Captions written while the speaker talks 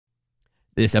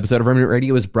This episode of Remnant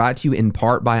Radio is brought to you in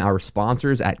part by our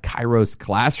sponsors at Kairos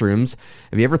Classrooms.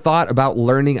 Have you ever thought about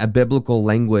learning a biblical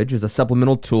language as a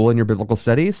supplemental tool in your biblical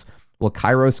studies? Well,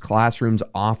 Kairos Classrooms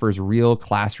offers real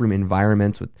classroom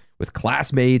environments with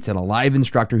classmates and a live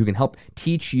instructor who can help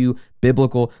teach you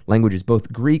biblical languages,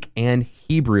 both Greek and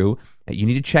Hebrew. You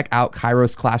need to check out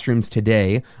Kairos Classrooms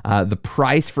today. The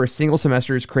price for a single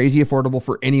semester is crazy affordable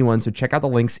for anyone, so check out the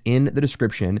links in the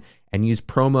description and use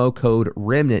promo code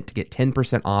REMNANT to get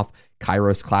 10% off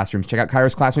Kairos Classrooms. Check out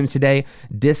Kairos Classrooms today.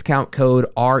 Discount code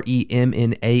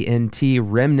REMNANT,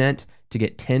 REMNANT, to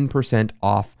get 10%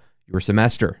 off your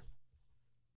semester.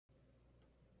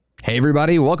 Hey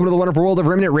everybody, welcome to the wonderful world of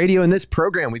Remnant Radio. In this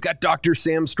program, we've got Dr.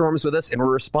 Sam Storms with us, and we're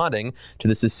responding to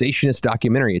the Cessationist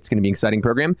documentary. It's going to be an exciting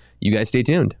program. You guys stay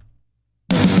tuned.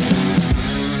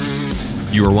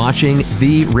 You are watching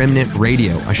The Remnant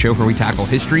Radio, a show where we tackle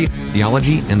history,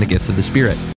 theology, and the gifts of the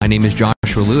Spirit. My name is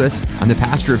Joshua Lewis. I'm the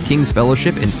pastor of King's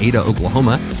Fellowship in Ada,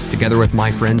 Oklahoma, together with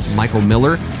my friends Michael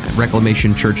Miller at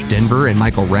Reclamation Church Denver and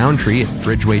Michael Roundtree at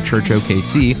Bridgeway Church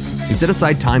OKC. We set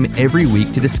aside time every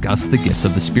week to discuss the gifts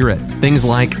of the Spirit. Things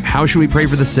like, how should we pray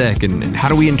for the sick, and how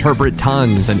do we interpret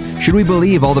tongues, and should we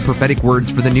believe all the prophetic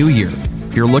words for the new year?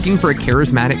 If you're looking for a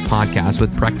charismatic podcast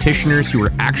with practitioners who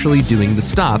are actually doing the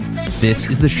stuff, this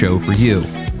is the show for you.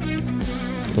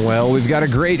 Well, we've got a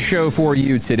great show for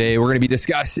you today. We're going to be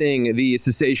discussing the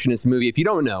Cessationist movie. If you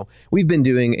don't know, we've been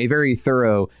doing a very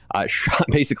thorough,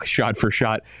 shot for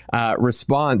shot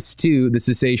response to the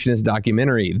Cessationist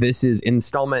documentary. This is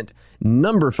installment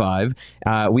number 5.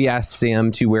 We asked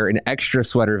Sam to wear an extra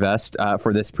sweater vest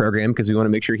for this program because we want to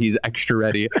make sure he's extra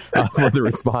ready for the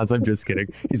response. I'm just kidding.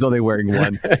 He's only wearing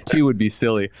 1. 2 would be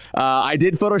silly. I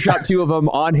did Photoshop 2 of them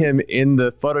on him in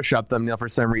the Photoshop thumbnail for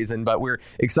some reason, but we're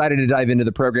excited to dive into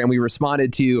the program. We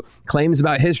responded to claims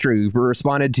about history. We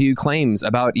responded to claims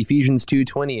about Ephesians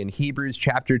 2:20 and Hebrews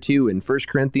chapter 2 and 2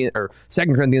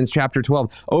 Corinthians chapter 12.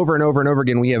 Over and over and over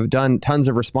again, we have done tons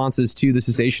of responses to the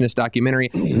Cessationist documentary.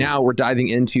 Now we're diving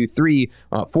into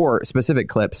 4 specific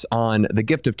clips on the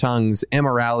gift of tongues,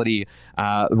 immorality,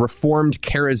 reformed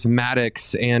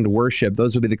charismatics, and worship.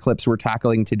 Those will be the clips we're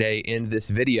tackling today in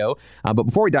this video. But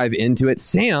before we dive into it,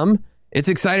 Sam, it's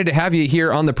excited to have you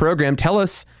here on the program. Tell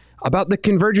us about the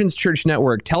Convergence Church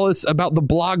Network. Tell us about the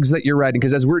blogs that you're writing,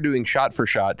 because as we're doing shot for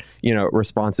shot,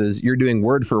 responses, you're doing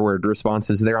word for word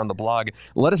responses there on the blog.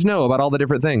 Let us know about all the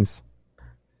different things.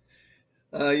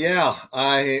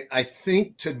 I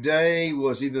think today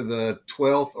was either the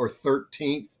 12th or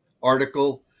 13th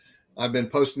article. I've been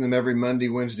posting them every Monday,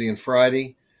 Wednesday, and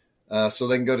Friday. So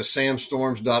they can go to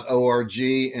samstorms.org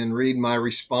and read my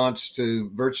response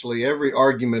to virtually every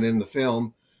argument in the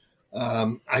film.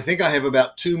 I think I have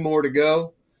about 2 more to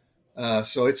go.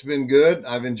 So it's been good.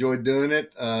 I've enjoyed doing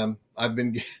it. I've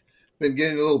been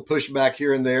getting a little pushback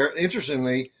here and there.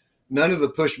 Interestingly, none of the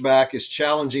pushback is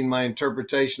challenging my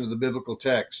interpretation of the biblical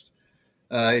text.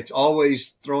 It's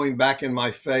always throwing back in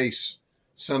my face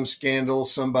some scandal,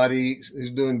 somebody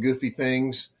who's doing goofy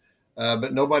things,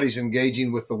 but nobody's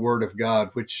engaging with the Word of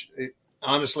God, which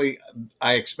honestly,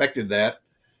 I expected that.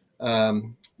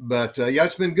 But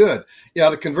it's been good. Yeah,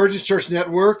 the Convergence Church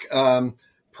Network,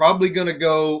 probably going to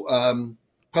go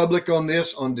public on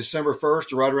this on December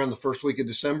 1st, or right around the first week of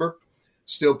December.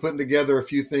 Still putting together a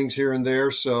few things here and there.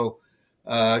 So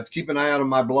keep an eye out on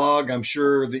my blog. I'm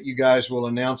sure that you guys will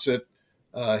announce it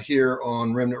here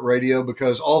on Remnant Radio,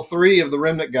 because all 3 of the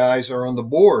Remnant guys are on the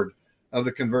board of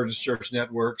the Convergence Church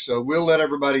Network. So we'll let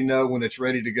everybody know when it's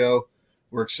ready to go.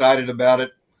 We're excited about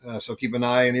it. So keep an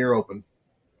eye and ear open.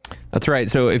 That's right.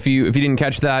 So if you didn't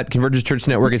catch that, Convergence Church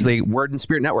Network is a word and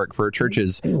spirit network for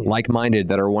churches like-minded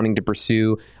that are wanting to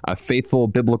pursue faithful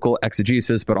biblical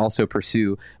exegesis, but also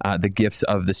pursue the gifts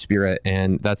of the Spirit.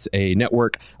 And that's a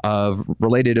network of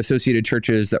related associated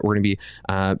churches that we're going to be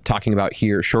talking about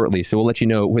here shortly. So we'll let you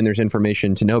know when there's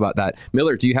information to know about that.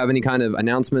 Miller, do you have any kind of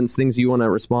announcements, things you want to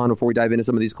respond before we dive into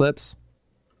some of these clips?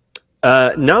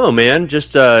 No, man.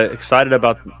 Just excited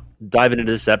about diving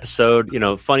into this episode.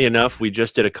 Funny enough, we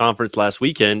just did a conference last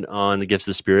weekend on the gifts of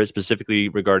the Spirit, specifically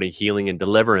regarding healing and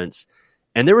deliverance.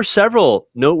 And there were several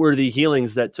noteworthy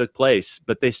healings that took place,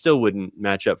 but they still wouldn't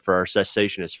match up for our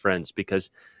cessationist friends,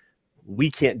 because we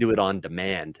can't do it on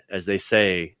demand, as they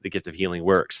say the gift of healing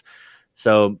works.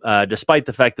 So despite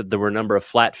the fact that there were a number of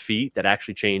flat feet that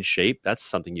actually changed shape, that's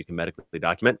something you can medically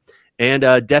document,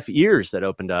 and deaf ears that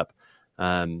opened up,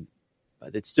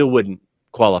 it still wouldn't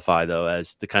qualify, though,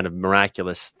 as the kind of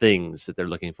miraculous things that they're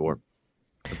looking for.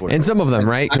 And some of them,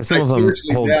 right? I seriously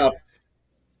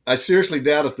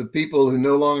doubt if the people who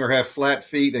no longer have flat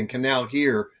feet and can now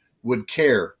hear would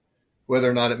care whether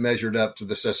or not it measured up to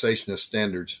the cessationist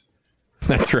standards.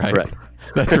 That's right. Right.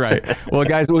 That's right. Well,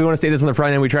 guys, we want to say this on the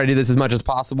front end. We try to do this as much as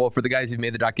possible. For the guys who've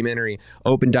made the documentary,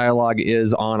 open dialogue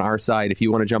is on our side. If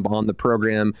you want to jump on the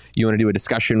program, you want to do a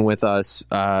discussion with us,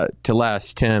 to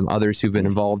Les, Tim, others who've been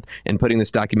involved in putting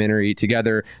this documentary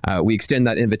together, we extend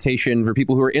that invitation for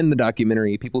people who are in the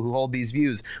documentary, people who hold these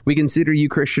views. We consider you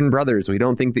Christian brothers. We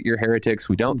don't think that you're heretics.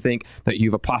 We don't think that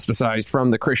you've apostatized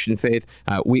from the Christian faith.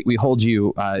 We hold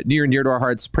you near and dear to our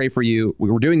hearts, pray for you.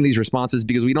 We're doing these responses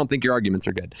because we don't think your arguments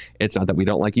are good. It's not that we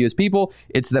don't like you as people,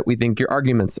 it's that we think your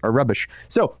arguments are rubbish.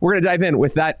 So we're going to dive in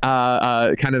with that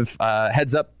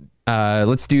heads up.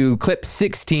 Let's do clip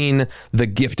 16, The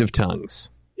Gift of Tongues.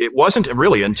 It wasn't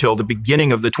really until the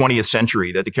beginning of the 20th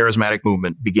century that the charismatic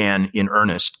movement began in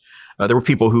earnest. There were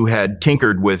people who had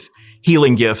tinkered with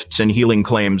healing gifts and healing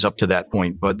claims up to that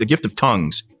point, but the gift of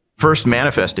tongues first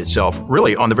manifested itself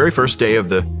really on the very first day of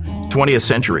the 20th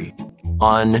century.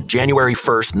 On January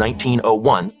 1st,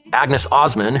 1901, Agnes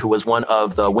Osman, who was one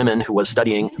of the women who was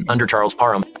studying under Charles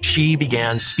Parham, she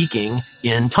began speaking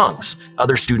in tongues.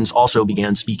 Other students also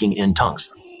began speaking in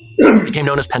tongues. It became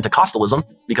known as Pentecostalism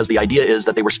because the idea is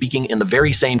that they were speaking in the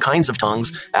very same kinds of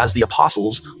tongues as the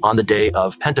apostles on the day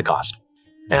of Pentecost.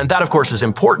 And that, of course, is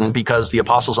important because the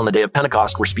apostles on the day of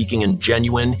Pentecost were speaking in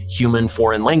genuine human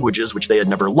foreign languages, which they had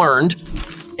never learned.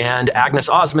 And Agnes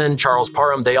Osman, Charles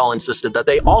Parham, they all insisted that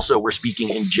they also were speaking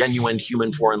in genuine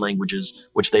human foreign languages,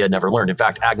 which they had never learned. In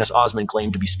fact, Agnes Osman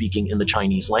claimed to be speaking in the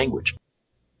Chinese language.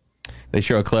 They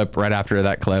show a clip right after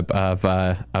that clip of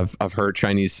her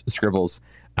Chinese scribbles.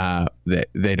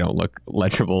 They don't look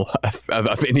legible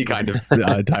of any kind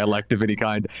of dialect of any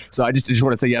kind. So I just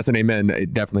want to say yes and amen.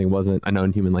 It definitely wasn't a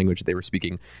known human language that they were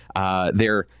speaking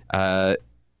there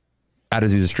at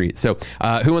Azusa Street. So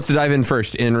who wants to dive in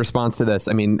first in response to this?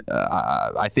 I mean,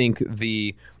 I think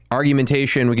the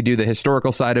argumentation, we could do the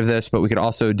historical side of this, but we could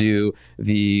also do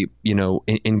the,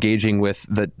 engaging with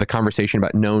the conversation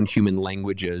about known human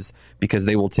languages, because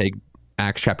they will take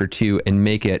Acts chapter 2 and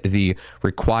make it the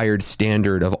required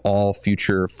standard of all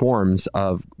future forms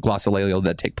of glossolalia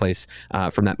that take place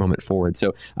from that moment forward.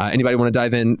 So anybody want to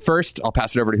dive in first? I'll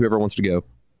pass it over to whoever wants to go.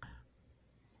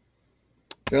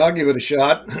 I'll give it a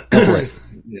shot.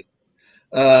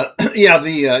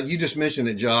 You just mentioned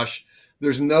it, Josh.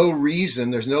 There's no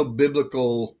reason, there's no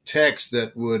biblical text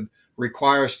that would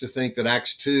require us to think that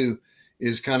Acts 2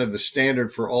 is kind of the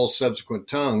standard for all subsequent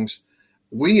tongues.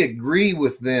 We agree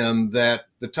with them that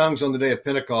the tongues on the day of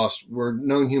Pentecost were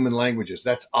known human languages.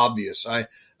 That's obvious. I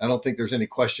don't think there's any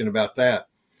question about that.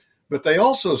 But they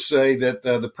also say that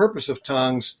the purpose of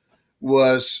tongues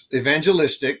was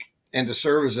evangelistic and to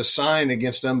serve as a sign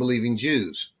against unbelieving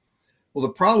Jews. Well,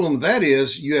 the problem with that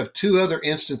is you have two other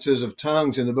instances of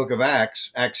tongues in the book of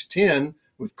Acts. Acts 10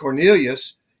 with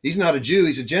Cornelius. He's not a Jew,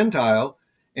 he's a Gentile.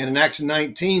 And in Acts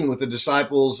 19 with the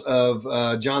disciples of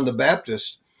John the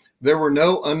Baptist, there were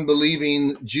no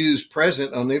unbelieving Jews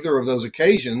present on either of those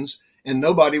occasions, and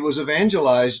nobody was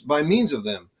evangelized by means of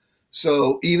them.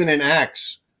 So even in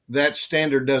Acts, that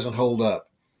standard doesn't hold up.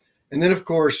 And then, of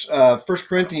course, 1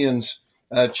 Corinthians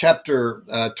chapter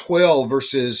 12,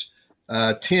 verses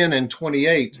 10 and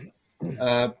 28,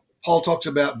 Paul talks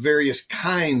about various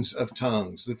kinds of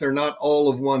tongues, that they're not all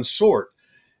of one sort.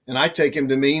 And I take him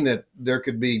to mean that there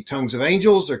could be tongues of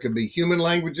angels, there could be human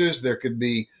languages, there could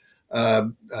be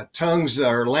tongues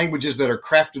or languages that are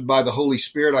crafted by the Holy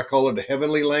Spirit. I call it a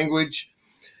heavenly language.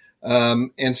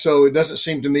 And so it doesn't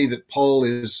seem to me that Paul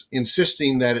is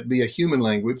insisting that it be a human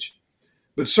language.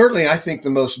 But certainly I think the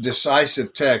most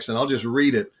decisive text, and I'll just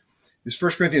read it, is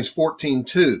 1 Corinthians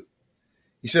 14:2.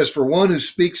 He says, "For one who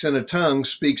speaks in a tongue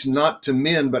speaks not to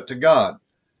men, but to God."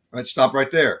 All right, stop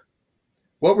right there.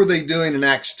 What were they doing in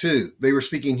Acts 2? They were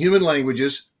speaking human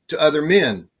languages to other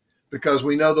men, because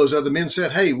we know those other men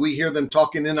said, hey, we hear them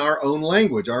talking in our own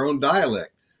language, our own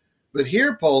dialect. But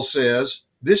here Paul says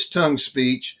this tongue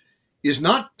speech is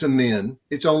not to men,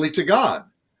 it's only to God.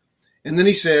 And then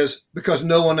he says, because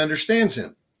no one understands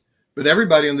him. But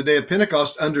everybody on the day of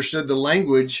Pentecost understood the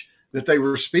language that they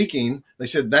were speaking. They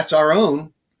said, that's our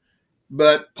own.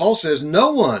 But Paul says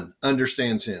no one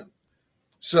understands him.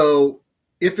 So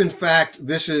if in fact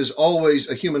this is always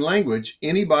a human language,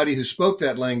 anybody who spoke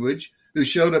that language, who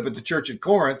showed up at the church at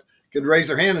Corinth, could raise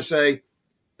their hand and say,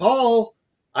 Paul,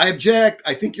 I object.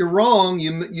 I think you're wrong.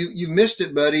 You missed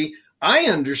it, buddy. I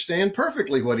understand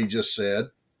perfectly what he just said.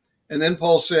 And then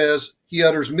Paul says he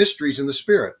utters mysteries in the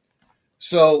Spirit.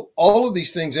 So all of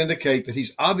these things indicate that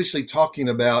he's obviously talking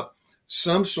about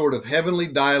some sort of heavenly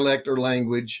dialect or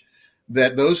language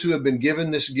that those who have been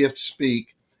given this gift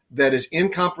speak, that is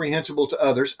incomprehensible to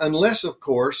others, unless, of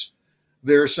course,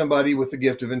 there's somebody with the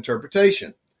gift of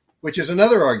interpretation, which is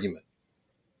another argument.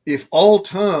 If all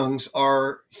tongues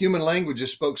are human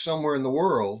languages spoke somewhere in the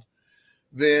world,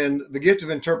 then the gift of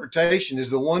interpretation is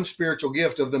the one spiritual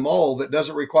gift of them all that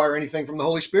doesn't require anything from the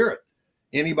Holy Spirit.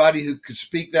 Anybody who could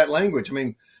speak that language. I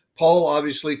mean, Paul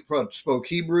obviously spoke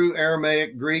Hebrew,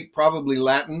 Aramaic, Greek, probably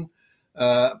Latin.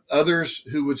 Others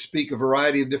who would speak a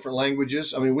variety of different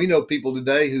languages. I mean, we know people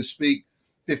today who speak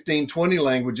 15, 20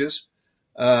 languages.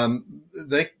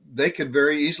 They could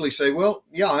very easily say, well,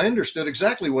 yeah, I understood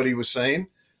exactly what he was saying,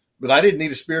 but I didn't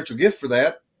need a spiritual gift for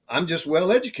that. I'm just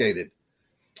well educated.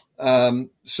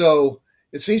 So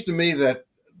it seems to me that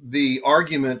the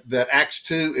argument that Acts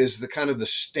 2 is the kind of the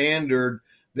standard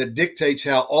that dictates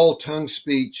how all tongue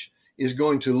speech is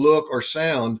going to look or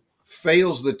sound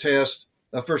fails the test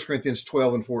of 1 Corinthians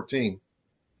 12 and 14.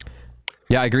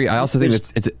 Yeah, I agree. I also think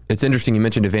it's interesting. You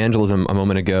mentioned evangelism a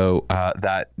moment ago,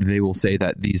 that they will say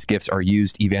that these gifts are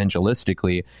used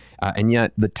evangelistically, and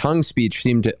yet the tongue speech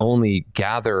seemed to only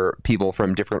gather people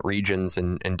from different regions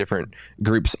and different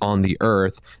groups on the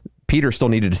earth. Peter still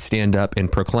needed to stand up and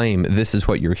proclaim, this is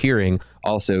what you're hearing.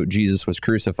 Also, Jesus was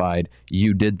crucified.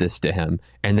 You did this to him.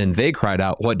 And then they cried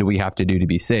out, what do we have to do to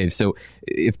be saved? So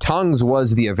if tongues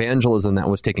was the evangelism that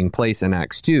was taking place in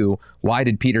Acts 2, why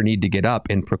did Peter need to get up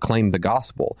and proclaim the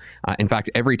gospel? In fact,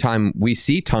 every time we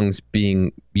see tongues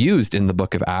being used in the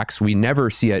book of Acts, we never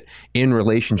see it in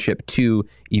relationship to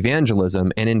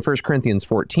evangelism. And in 1 Corinthians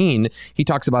 14, he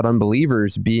talks about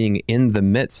unbelievers being in the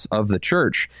midst of the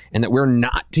church and that we're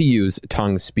not to use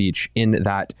tongue speech in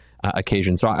that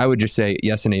occasion. So I would just say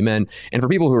yes and amen. And for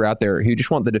people who are out there who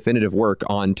just want the definitive work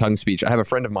on tongue speech, I have a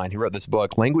friend of mine who wrote this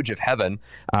book, Language of Heaven.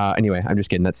 Anyway, I'm just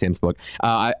kidding. That's Sam's book.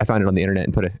 I found it on the internet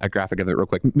and put a graphic of it real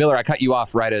quick. Miller, I cut you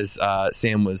off right as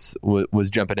Sam was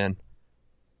jumping in.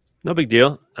 No big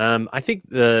deal. I think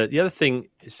the other thing,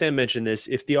 Sam mentioned this,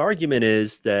 if the argument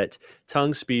is that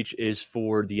tongue speech is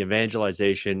for the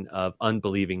evangelization of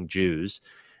unbelieving Jews,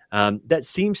 that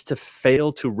seems to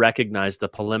fail to recognize the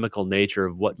polemical nature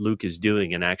of what Luke is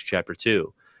doing in Acts chapter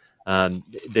 2.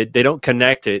 They don't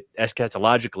connect it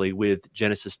eschatologically with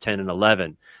Genesis 10 and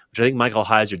 11, which I think Michael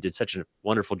Heiser did such a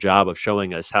wonderful job of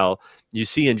showing us how you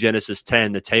see in Genesis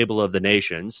 10 the table of the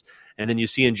nations, and then you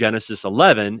see in Genesis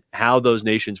 11 how those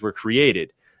nations were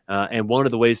created. And one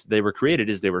of the ways that they were created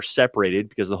is they were separated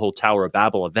because of the whole Tower of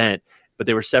Babel event, but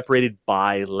they were separated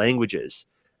by languages.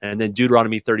 And then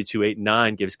Deuteronomy 32, 8, and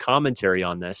 9 gives commentary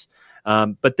on this.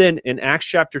 But then in Acts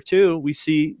chapter 2, we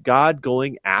see God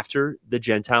going after the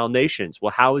Gentile nations.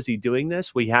 Well, how is he doing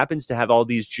this? Well, he happens to have all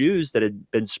these Jews that had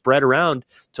been spread around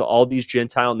to all these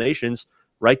Gentile nations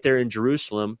right there in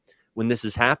Jerusalem when this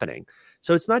is happening.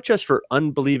 So it's not just for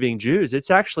unbelieving Jews. It's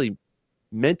actually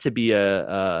meant to be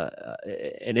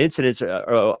an incident,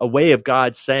 a way of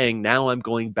God saying, now I'm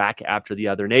going back after the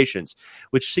other nations,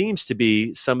 which seems to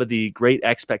be some of the great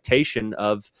expectation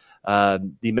of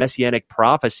the messianic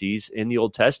prophecies in the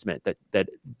Old Testament, that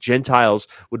Gentiles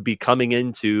would be coming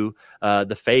into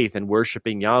the faith and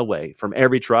worshiping Yahweh from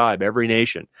every tribe, every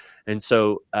nation. And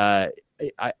so I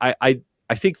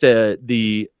think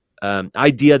the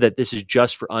idea that this is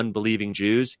just for unbelieving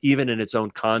Jews, even in its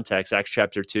own context, Acts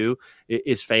chapter 2,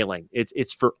 is failing.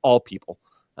 It's for all people.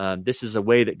 This is a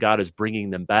way that God is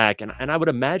bringing them back. And I would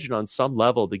imagine on some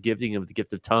level, the giving of the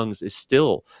gift of tongues is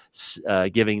still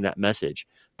giving that message.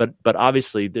 But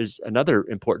obviously, there's another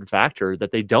important factor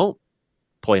that they don't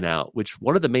point out, which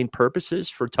one of the main purposes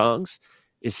for tongues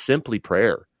is simply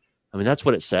prayer. I mean, that's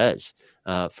what it says.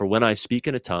 For when I speak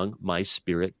in a tongue, my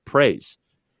spirit prays.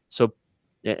 So,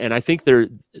 and I think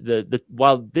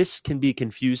while this can be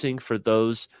confusing for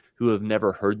those who have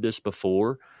never heard this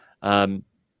before,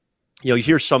 you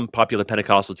hear some popular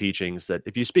Pentecostal teachings that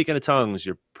if you speak in tongues,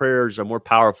 your prayers are more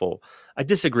powerful. I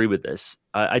disagree with this.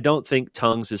 I don't think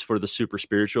tongues is for the super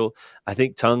spiritual. I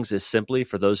think tongues is simply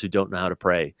for those who don't know how to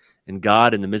pray. And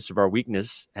God, in the midst of our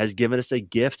weakness, has given us a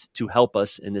gift to help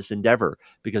us in this endeavor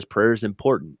because prayer is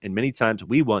important. And many times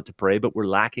we want to pray, but we're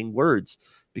lacking words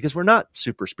because we're not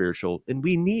super spiritual and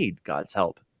we need God's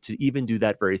help to even do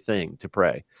that very thing, to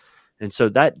pray. And so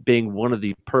that being one of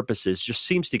the purposes just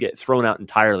seems to get thrown out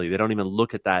entirely. They don't even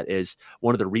look at that as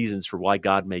one of the reasons for why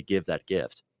God may give that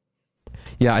gift.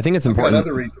 Yeah, I think it's important.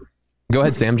 Another reason. Go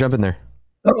ahead, Sam, jump in there.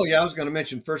 Oh, yeah, I was going to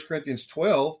mention 1 Corinthians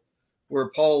 12, where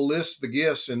Paul lists the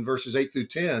gifts in verses 8 through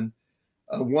 10,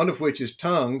 one of which is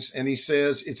tongues, and he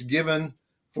says it's given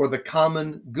for the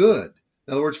common good.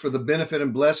 In other words, for the benefit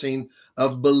and blessing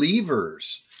of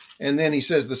believers. And then he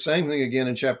says the same thing again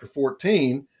in chapter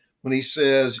 14, when he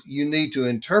says you need to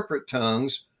interpret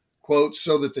tongues, quote,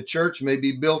 so that the church may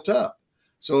be built up.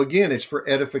 So again, it's for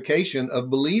edification of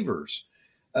believers.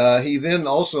 He then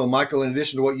also, Michael, in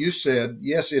addition to what you said,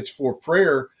 yes, it's for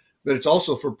prayer, but it's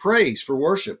also for praise, for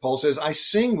worship. Paul says, I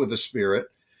sing with the Spirit.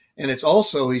 And it's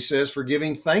also, he says, for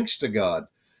giving thanks to God.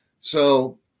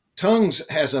 So tongues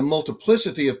has a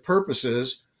multiplicity of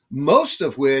purposes, most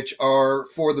of which are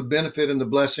for the benefit and the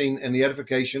blessing and the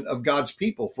edification of God's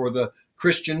people, for the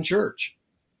Christian church.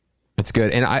 That's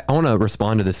good. And I want to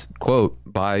respond to this quote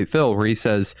by Phil where he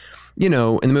says, in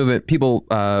the movement, people,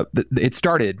 it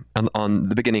started on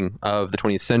the beginning of the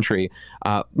 20th century.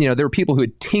 There were people who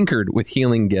had tinkered with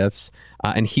healing gifts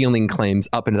and healing claims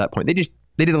up into that point.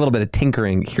 They did a little bit of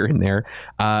tinkering here and there.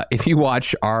 If you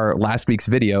watch our last week's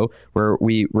video where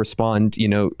we respond,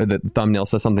 the thumbnail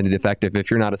says something to the effect of,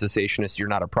 if you're not a cessationist, you're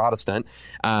not a Protestant.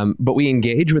 But we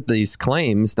engage with these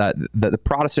claims that the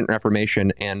Protestant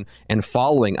Reformation and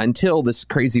following until this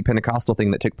crazy Pentecostal thing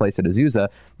that took place at Azusa,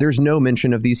 there's no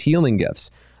mention of these healing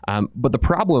gifts. But the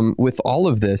problem with all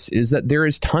of this is that there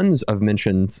is tons of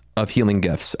mentions of healing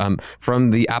gifts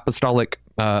from the apostolic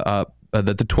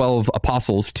the 12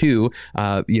 apostles to,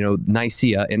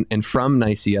 Nicaea, and from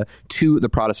Nicaea to the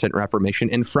Protestant Reformation,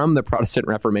 and from the Protestant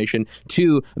Reformation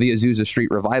to the Azusa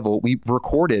Street Revival. We've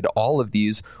recorded all of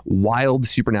these wild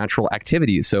supernatural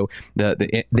activities. So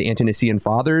the Ante-Nicene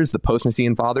Fathers, the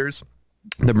Post-Nicene Fathers,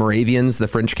 the Moravians, the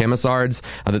French Camisards,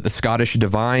 the Scottish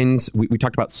divines. We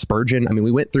talked about Spurgeon. I mean,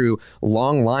 we went through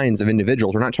long lines of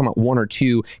individuals. We're not talking about one or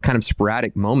two kind of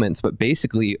sporadic moments, but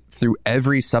basically through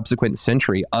every subsequent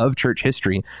century of church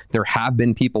history, there have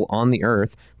been people on the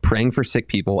earth praying for sick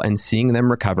people and seeing them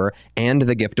recover, and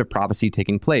the gift of prophecy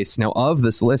taking place. Now, of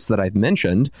this list that I've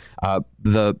mentioned,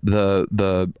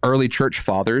 the early church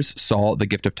fathers saw the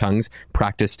gift of tongues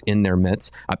practiced in their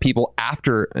midst. People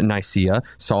after Nicaea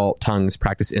saw tongues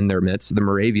practiced in their midst. The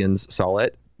Moravians saw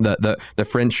it. The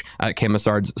French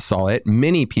Camisards saw it.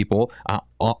 Many people,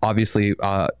 obviously,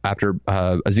 after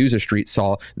Azusa Street,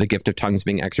 saw the gift of tongues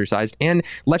being exercised. And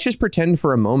let's just pretend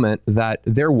for a moment that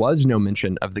there was no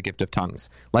mention of the gift of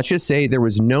tongues. Let's just say there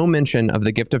was no mention of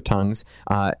the gift of tongues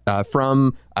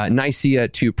from Nicaea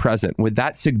to present. Would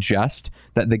that suggest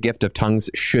that the gift of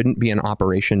tongues shouldn't be in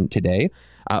operation today?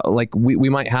 We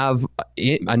might have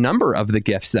a number of the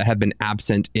gifts that have been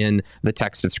absent in the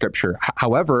text of Scripture.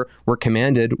 However, we're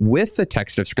commanded with the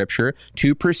text of Scripture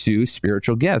to pursue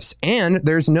spiritual gifts. And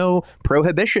there's no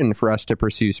prohibition for us to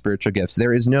pursue spiritual gifts.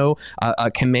 There is no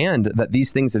command that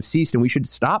these things have ceased and we should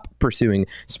stop pursuing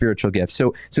spiritual gifts.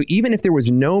 So even if there was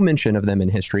no mention of them in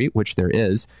history, which there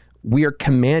is, we are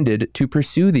commanded to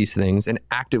pursue these things and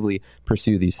actively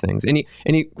pursue these things.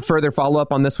 Any further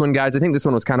follow-up on this one, guys? I think this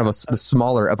one was kind of the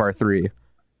smaller of our three.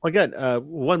 Well, I got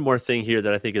one more thing here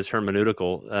that I think is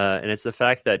hermeneutical, and it's the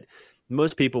fact that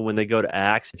most people, when they go to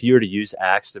Acts, if you were to use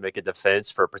Acts to make a defense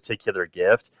for a particular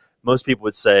gift, most people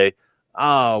would say,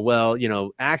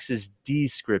 Acts is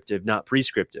descriptive, not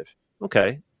prescriptive.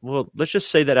 Okay, well, let's just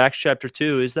say that Acts chapter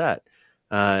 2 is that.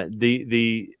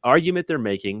 The argument they're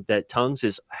making that tongues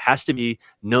has to be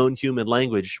known human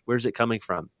language, where's it coming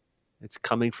from? It's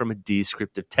coming from a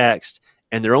descriptive text,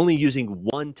 and they're only using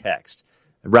one text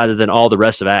rather than all the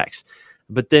rest of Acts.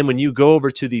 But then when you go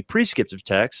over to the prescriptive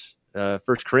text, 1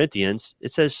 Corinthians,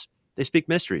 it says they speak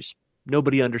mysteries.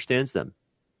 Nobody understands them.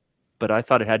 But I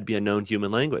thought it had to be a known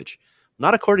human language,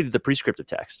 not according to the prescriptive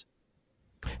text.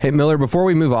 Hey, Miller, before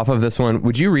we move off of this one,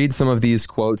 would you read some of these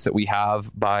quotes that we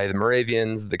have by the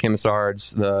Moravians, the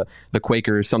Camisards, the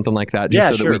Quakers, something like that, just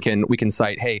so sure. that we can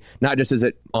cite, hey, not just is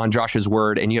it on Josh's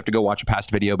word and you have to go watch a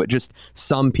past video, but just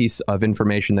some piece of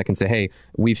information that can say, hey,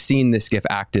 we've seen this gift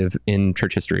active in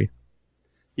church history.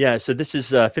 Yeah, so this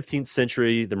is 15th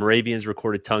century. The Moravians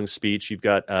recorded tongue speech. You've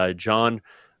got John,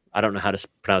 I don't know how to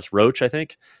pronounce Roach, I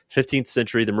think. 15th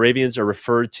century, the Moravians are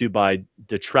referred to by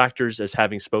detractors as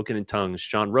having spoken in tongues.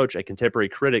 John Roach, a contemporary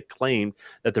critic, claimed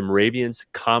that the Moravians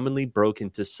commonly broke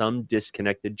into some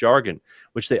disconnected jargon,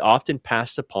 which they often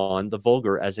passed upon the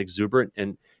vulgar as exuberant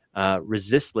and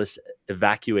resistless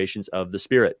evacuations of the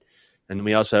spirit. And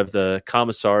we also have the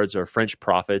Camisards, or French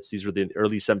prophets. These were the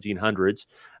early 1700s.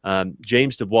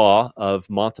 James Dubois of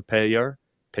Montpellier,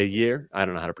 I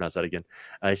don't know how to pronounce that again.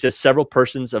 He says, several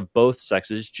persons of both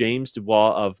sexes, James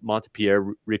Dubois of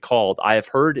Montpellier recalled, I have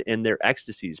heard in their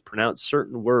ecstasies pronounce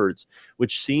certain words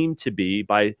which seem to be,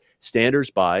 by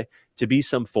standers-by, to be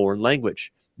some foreign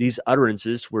language. These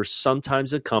utterances were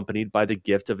sometimes accompanied by the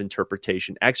gift of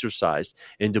interpretation exercised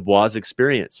in Dubois'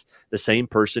 experience, the same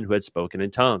person who had spoken in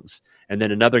tongues. And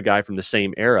then another guy from the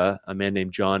same era, a man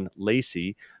named John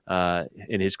Lacey,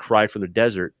 in his Cry from the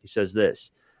Desert, he says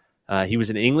this, He was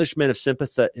an Englishman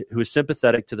who was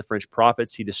sympathetic to the French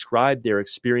prophets. He described their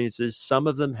experiences. Some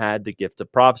of them had the gift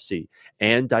of prophecy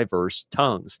and diverse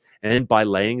tongues, and by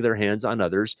laying their hands on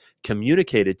others,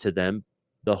 communicated to them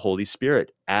the Holy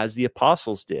Spirit, as the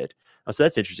apostles did. So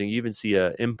that's interesting. You even see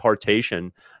an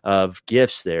impartation of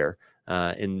gifts there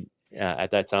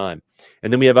at that time.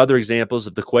 And then we have other examples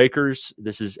of the Quakers.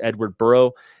 This is Edward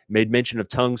Burrow, made mention of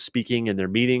tongues speaking in their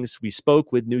meetings. We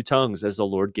spoke with new tongues as the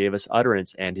Lord gave us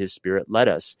utterance, and his Spirit led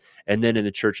us. And then in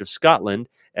the Church of Scotland,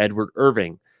 Edward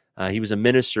Irving. He was a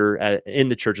minister in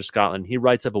the Church of Scotland. He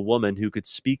writes of a woman who could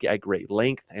speak at great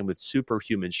length and with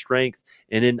superhuman strength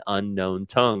in an unknown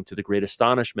tongue, to the great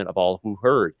astonishment of all who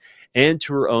heard, and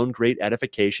to her own great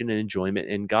edification and enjoyment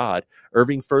in God.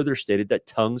 Irving further stated that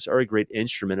tongues are a great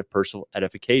instrument of personal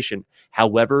edification,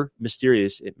 however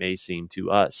mysterious it may seem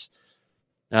to us.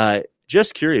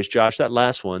 Just curious, Josh, that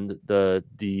last one,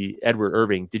 the Edward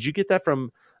Irving, did you get that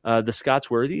from the Scots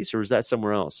Worthies, or is that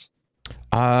somewhere else?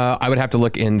 I would have to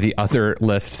look in the other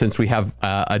list, since we have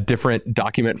a different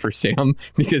document for Sam,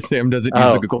 because Sam doesn't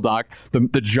use the Google Doc,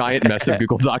 the giant mess of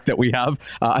Google Doc that we have.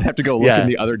 I'd have to go look in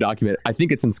the other document. I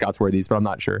think it's in Scotsworthy's, but I'm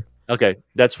not sure. Okay.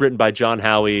 That's written by John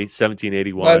Howie,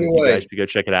 1781. By the way, you guys should go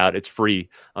check it out. It's free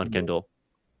on Kindle.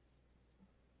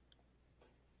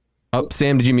 Oh,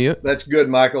 Sam, did you mute? That's good,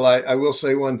 Michael. I will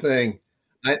say one thing.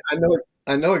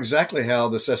 I know exactly how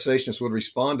the cessationists would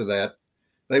respond to that.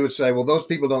 They would say, well, those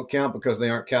people don't count because they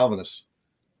aren't Calvinists.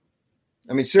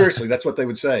 I mean, seriously, that's what they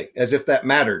would say, as if that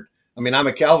mattered. I mean, I'm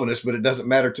a Calvinist, but it doesn't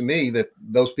matter to me that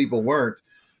those people weren't.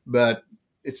 But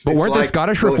weren't the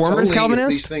Scottish Reformers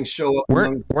Calvinists? These things show up.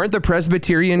 Weren't the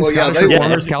Presbyterian Scottish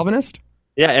Reformers Calvinist?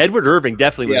 Yeah, Edward Irving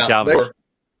definitely was a Calvinist.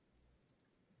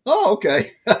 Oh, okay.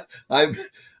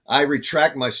 I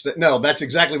retract my no, that's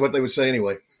exactly what they would say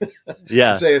anyway.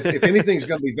 Yeah. Say if anything's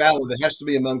going to be valid, it has to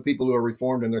be among people who are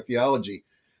reformed in their theology.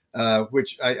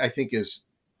 Which I think is,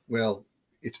 well,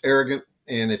 it's arrogant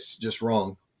and it's just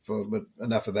wrong. But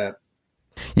enough of that.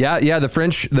 Yeah. The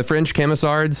French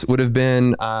Camisards would have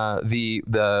been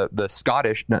the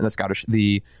Scottish, not the Scottish,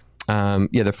 the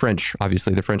French,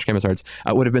 obviously the French Camisards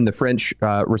would have been the French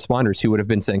responders who would have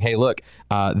been saying, hey, look,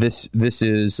 this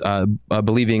is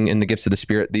believing in the gifts of the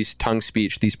Spirit, these tongue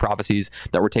speech, these prophecies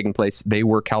that were taking place. They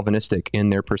were Calvinistic in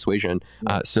their persuasion.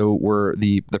 So were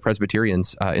the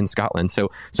Presbyterians in Scotland. So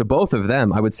both of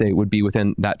them, I would say, would be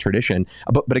within that tradition.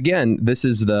 But again, this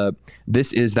is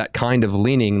that kind of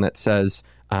leaning that says,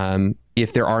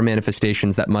 if there are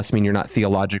manifestations, that must mean you're not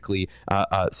theologically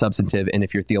substantive. And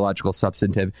if you're theological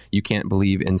substantive, you can't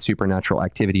believe in supernatural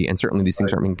activity. And certainly these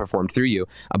things aren't being performed through you.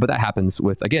 But that happens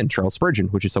with, again, Charles Spurgeon,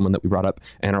 which is someone that we brought up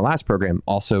in our last program,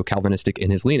 also Calvinistic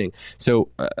in his leaning. So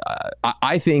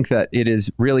I think that it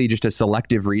is really just a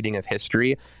selective reading of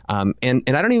history. And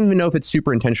I don't even know if it's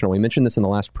super intentional. We mentioned this in the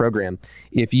last program.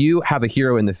 If you have a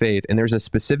hero in the faith and there's a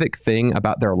specific thing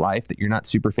about their life that you're not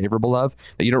super favorable of,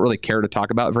 that you don't really care to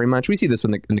talk about very much, we see this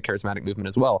in the charismatic movement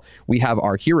as well. We have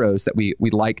our heroes that we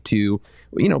like to,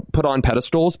 put on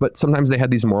pedestals, but sometimes they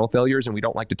had these moral failures and we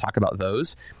don't like to talk about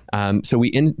those. So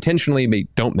we intentionally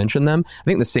don't mention them. I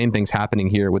think the same thing's happening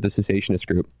here with the cessationist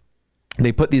group.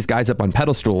 They put these guys up on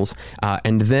pedestals,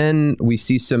 and then we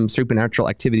see some supernatural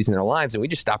activities in their lives, and we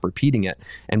just stop repeating it.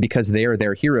 And because they are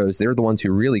their heroes, they're the ones who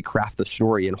really craft the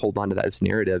story and hold on to those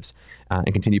narratives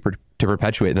and continue to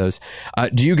perpetuate those.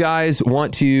 Do you guys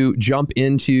want to jump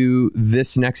into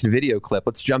this next video clip?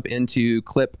 Let's jump into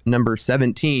clip number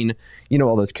 17.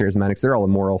 All those charismatics, they're all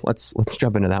immoral. Let's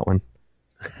jump into that one.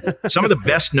 Some of the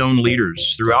best known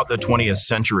leaders throughout the 20th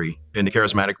century in the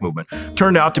charismatic movement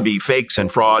turned out to be fakes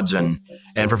and frauds and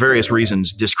for various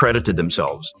reasons discredited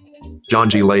themselves.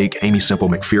 John G. Lake, Amy Semple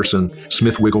McPherson,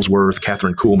 Smith Wigglesworth,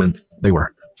 Catherine Kuhlman, they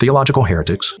were theological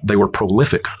heretics. They were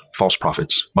prolific false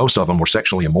prophets. Most of them were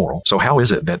sexually immoral. So how is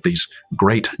it that these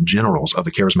great generals of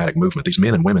the charismatic movement, these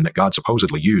men and women that God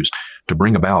supposedly used to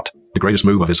bring about the greatest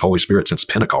move of his Holy Spirit since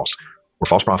Pentecost, were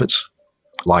false prophets,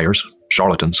 liars,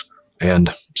 charlatans,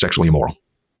 and sexually immoral?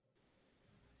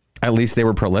 At least they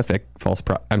were prolific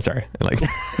I'm sorry.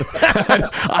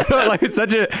 I don't like it's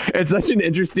such an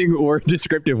interesting or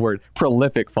descriptive word.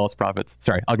 Prolific false prophets.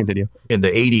 Sorry, I'll continue. In the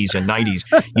 80s and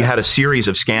 90s, you had a series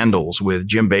of scandals with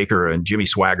Jim Bakker and Jimmy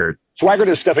Swaggart.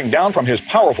 Swaggart is stepping down from his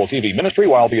powerful TV ministry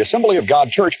while the Assembly of God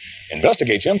Church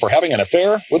investigates him for having an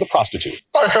affair with a prostitute.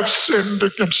 I have sinned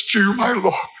against you, my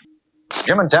Lord.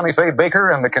 Jim and Tammy Faye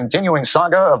Bakker and the continuing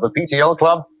saga of the PTL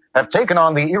Club have taken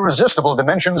on the irresistible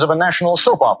dimensions of a national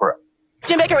soap opera.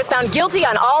 Jim Bakker was found guilty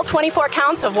on all 24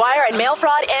 counts of wire and mail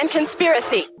fraud and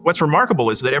conspiracy. What's remarkable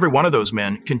is that every one of those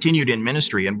men continued in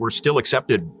ministry and were still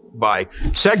accepted by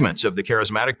segments of the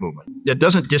charismatic movement. It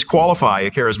doesn't disqualify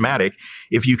a charismatic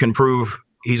if you can prove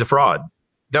he's a fraud.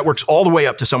 That works all the way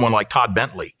up to someone like Todd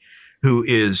Bentley, who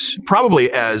is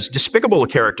probably as despicable a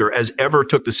character as ever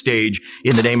took the stage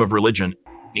in the name of religion.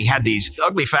 He had these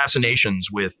ugly fascinations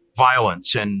with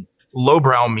violence and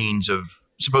lowbrow means of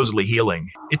supposedly healing.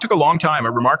 It took a long time,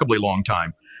 a remarkably long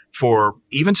time, for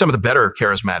even some of the better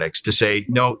charismatics to say,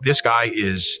 no, this guy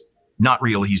is not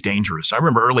real. He's dangerous. I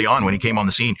remember early on when he came on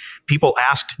the scene, people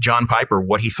asked John Piper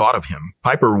what he thought of him.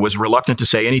 Piper was reluctant to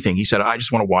say anything. He said, I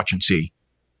just want to watch and see.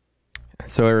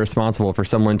 So irresponsible for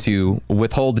someone to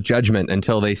withhold judgment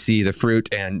until they see the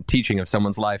fruit and teaching of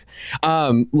someone's life.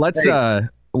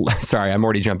 Sorry, I'm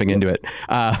already jumping into it.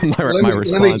 My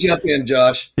response. Let me jump in,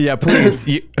 Josh. Yeah, please.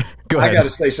 Go ahead. I got to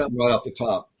say something right off the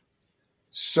top.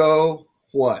 So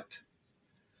what?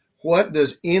 What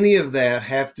does any of that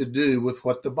have to do with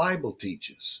what the Bible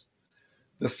teaches?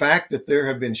 The fact that there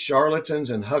have been charlatans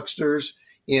and hucksters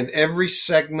in every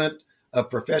segment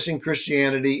of professing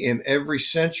Christianity in every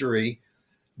century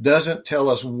doesn't tell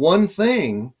us one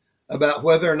thing about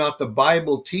whether or not the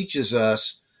Bible teaches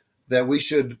us that we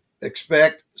should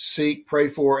expect, seek, pray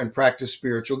for, and practice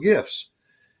spiritual gifts.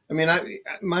 I mean,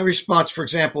 my response, for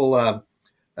example,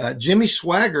 Jimmy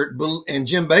Swaggart and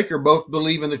Jim Baker both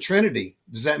believe in the Trinity.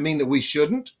 Does that mean that we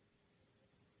shouldn't?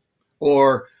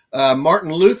 Or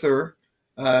Martin Luther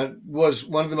was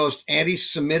one of the most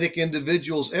anti-Semitic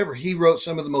individuals ever. He wrote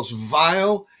some of the most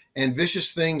vile and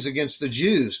vicious things against the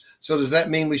Jews. So does that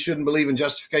mean we shouldn't believe in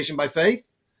justification by faith?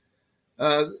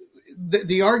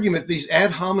 The argument, these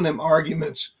ad hominem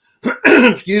arguments,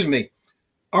 excuse me,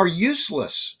 are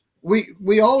useless.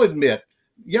 We all admit,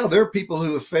 yeah, there are people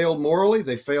who have failed morally,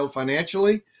 they failed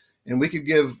financially, and we could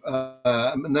give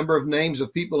a number of names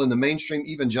of people in the mainstream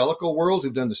evangelical world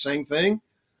who've done the same thing.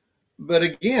 But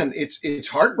again, it's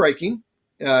heartbreaking.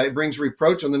 It brings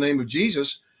reproach on the name of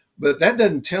Jesus, but that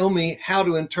doesn't tell me how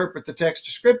to interpret the text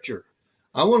of Scripture.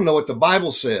 I want to know what the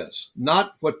Bible says,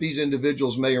 not what these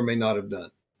individuals may or may not have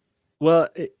done. Well,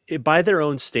 by their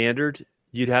own standard,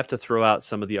 you'd have to throw out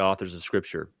some of the authors of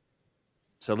Scripture.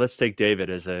 So let's take David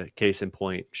as a case in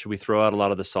point. Should we throw out a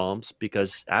lot of the Psalms?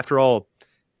 Because after all,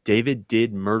 David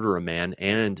did murder a man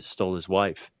and stole his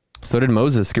wife. So did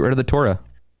Moses. Get rid of the Torah.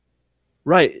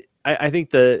 Right. I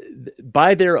think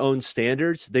by their own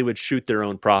standards, they would shoot their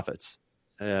own prophets.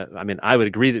 I mean, I would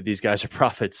agree that these guys are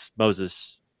prophets,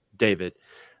 Moses, David.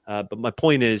 But my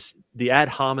point is the ad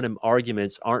hominem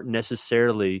arguments aren't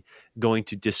necessarily going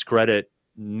to discredit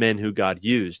men who God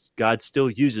used. God still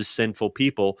uses sinful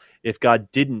people. If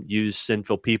God didn't use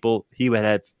sinful people, he would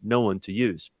have no one to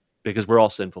use because we're all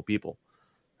sinful people.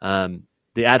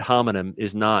 The ad hominem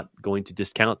is not going to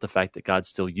discount the fact that God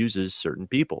still uses certain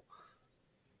people.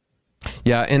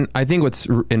 Yeah, and I think what's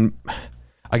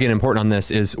important on this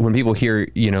is when people hear,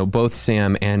 both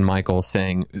Sam and Michael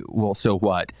saying, well, so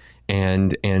what?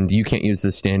 And you can't use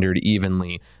the standard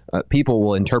evenly. People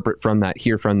will interpret from that,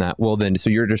 hear from that. Well, then, so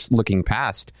you're just looking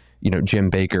past, Jim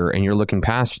Baker, and you're looking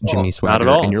past Jimmy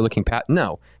Swaggart, and you're looking past.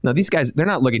 No, these guys, they're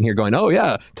not looking here going, oh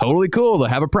yeah, totally cool to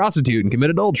have a prostitute and commit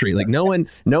adultery. Like no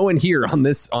one here on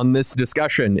this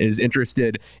discussion is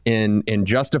interested in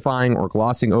justifying or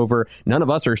glossing over. None of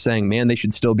us are saying, man, they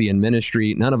should still be in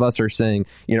ministry. None of us are saying,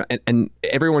 and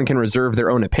everyone can reserve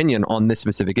their own opinion on this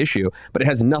specific issue, but it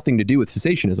has nothing to do with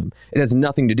cessationism. It has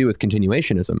nothing to do with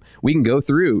continuationism. We can go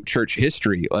through church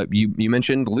history. You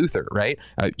mentioned Luther, right?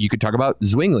 You could talk about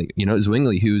Zwingli.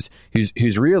 Zwingli,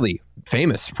 who's really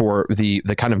famous for the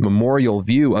kind of memorial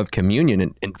view of communion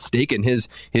and staking his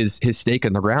stake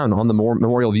in the ground on the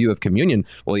memorial view of communion.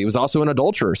 Well, he was also an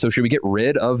adulterer. So should we get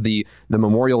rid of the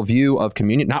memorial view of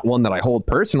communion? Not one that I hold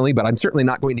personally, but I'm certainly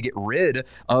not going to get rid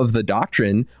of the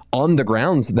doctrine on the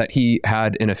grounds that he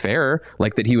had an affair,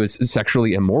 like that he was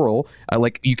sexually immoral.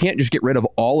 You can't just get rid of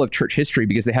all of church history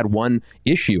because they had one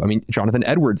issue. I mean, Jonathan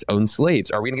Edwards owned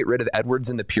slaves. Are we going to get rid of Edwards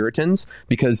and the Puritans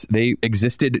because they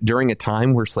existed during a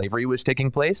time where slavery was taking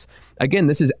place?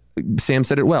 Again, Sam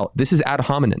said it well. This is ad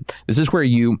hominem. This is where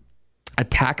you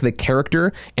attack the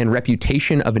character and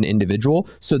reputation of an individual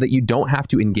so that you don't have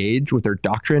to engage with their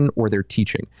doctrine or their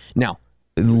teaching. Now,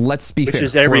 let's be fair. Which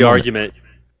is every argument.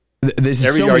 There's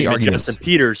every so many argument arguments. Justin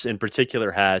Peters in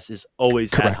particular is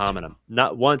always Correct. ad hominem.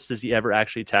 Not once does he ever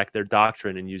actually attack their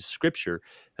doctrine and use Scripture.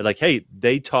 They're like, hey,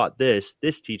 they taught this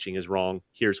teaching is wrong,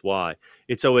 here's why.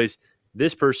 It's always,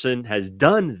 this person has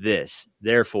done this,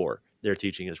 therefore their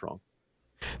teaching is wrong.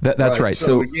 That's right.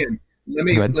 So again, let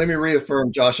me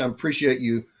reaffirm, Josh, I appreciate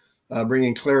you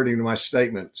bringing clarity to my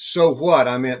statement. So what?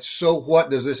 I meant, so what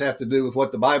does this have to do with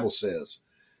what the Bible says?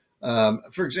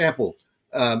 For example,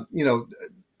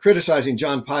 criticizing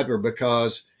John Piper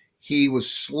because he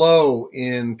was slow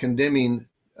in condemning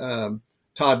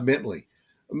Todd Bentley.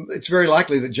 It's very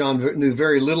likely that John knew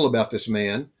very little about this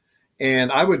man,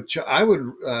 and I would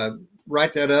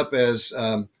write that up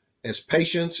as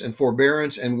patience and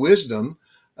forbearance and wisdom,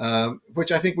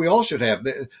 which I think we all should have.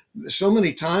 So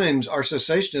many times our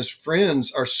cessationist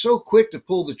friends are so quick to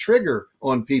pull the trigger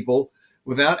on people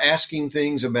without asking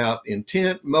things about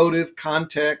intent, motive,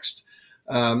 context.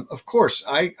 Of course,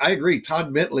 I agree.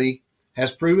 Todd Bentley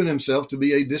has proven himself to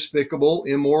be a despicable,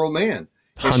 immoral man.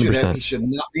 He should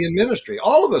not be in ministry.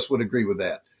 All of us would agree with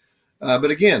that.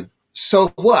 But again,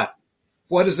 so what?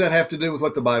 What does that have to do with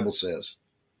what the Bible says?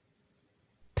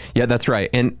 Yeah, that's right.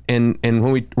 And when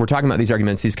we're talking about these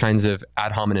arguments, these kinds of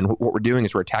ad hominem, what we're doing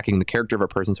is we're attacking the character of a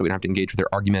person so we don't have to engage with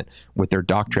their argument, with their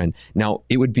doctrine. Now,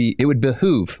 it would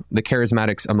behoove the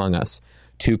charismatics among us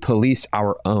to police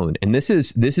our own. And this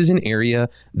is an area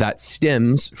that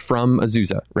stems from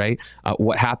Azusa, right?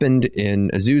 What happened in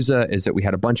Azusa is that we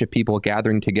had a bunch of people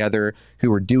gathering together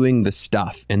who were doing the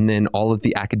stuff. And then all of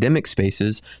the academic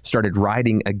spaces started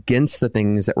writing against the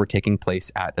things that were taking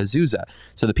place at Azusa.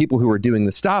 So the people who were doing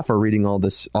the stuff are reading all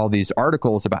these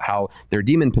articles about how they're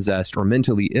demon possessed or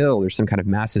mentally ill. There's some kind of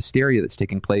mass hysteria that's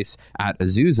taking place at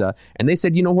Azusa. And they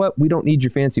said, you know what? We don't need your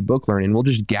fancy book learning. We'll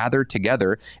just gather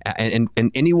together and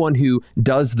anyone who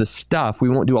does the stuff, we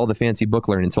won't do all the fancy book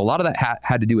learning. So a lot of that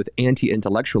had to do with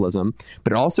anti-intellectualism,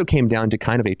 but it also came down to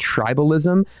kind of a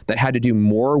tribalism that had to do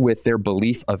more with their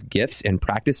belief of gifts and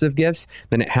practice of gifts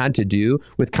than it had to do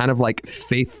with kind of like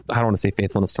faith. I don't want to say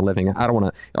faithfulness to living.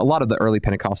 A lot of the early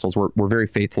Pentecostals were very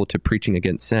faithful to preaching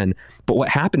against sin. But what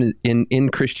happened in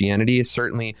Christianity is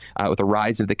certainly with the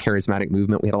rise of the charismatic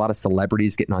movement, we had a lot of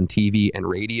celebrities getting on TV and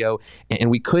radio, and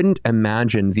we couldn't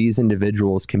imagine these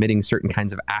individuals committing certain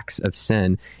kinds of acts of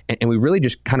sin. And we really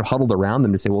just kind of huddled around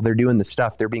them to say, well, they're doing the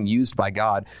stuff. They're being used by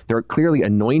God. They're clearly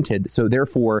anointed. So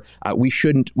therefore, we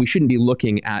shouldn't be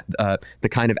looking at the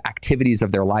kind of activities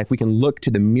of their life. We can look to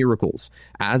the miracles.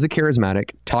 As a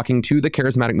charismatic, talking to the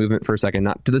charismatic movement for a second,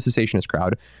 not to the cessationist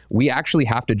crowd, we actually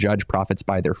have to judge prophets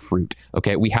by their fruit.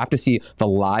 Okay, we have to see the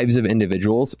lives of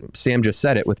individuals. Sam just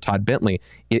said it with Todd Bentley.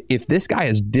 If this guy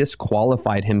has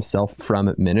disqualified himself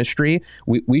from ministry,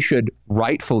 we should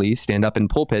rightfully stand up in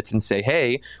pulpits and say,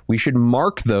 hey, we should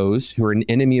mark those who are an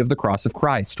enemy of the cross of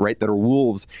Christ, right? That are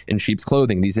wolves in sheep's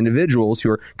clothing. These individuals who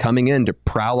are coming in to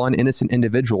prowl on innocent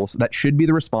individuals. That should be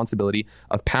the responsibility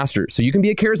of pastors. So you can be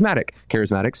a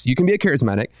charismatics, you can be a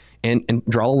charismatic and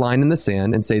draw a line in the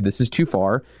sand and say, this is too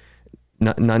far.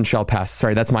 None shall pass.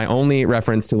 Sorry, that's my only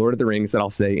reference to Lord of the Rings that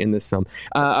I'll say in this film.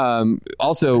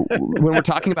 Also, when we're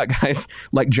talking about guys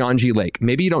like John G. Lake,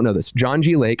 maybe you don't know this. John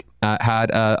G. Lake had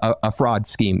a fraud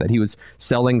scheme that he was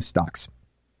selling stocks.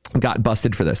 Got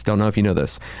busted for this. Don't know if you know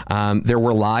this. There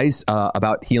were lies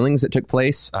about healings that took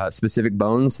place, specific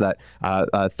bones that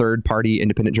third-party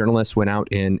independent journalists went out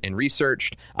and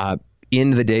researched.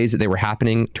 In the days that they were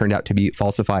happening, turned out to be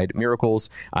falsified miracles.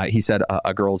 He said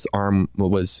a girl's arm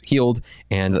was healed,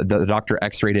 and the doctor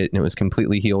x-rayed it, and it was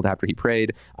completely healed after he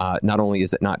prayed. Not only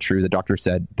is it not true, the doctor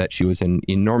said that she was in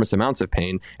enormous amounts of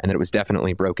pain and that it was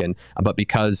definitely broken. But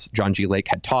because John G. Lake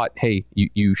had taught, hey,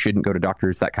 you shouldn't go to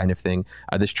doctors, that kind of thing,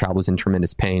 this child was in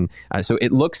tremendous pain. So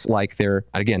it looks like they're,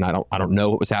 again, I don't know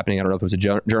what was happening. I don't know if it was a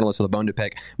journalist with a bone to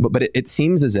pick, but it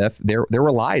seems as if there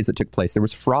were lies that took place. There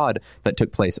was fraud that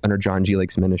took place under John G.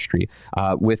 Lake's ministry.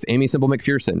 With Amy Semple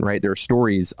McPherson, right? There are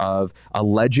stories of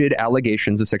alleged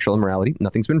allegations of sexual immorality.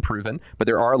 Nothing's been proven, but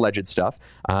there are alleged stuff.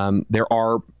 There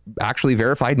are actually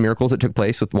verified miracles that took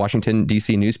place with Washington,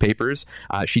 D.C. newspapers.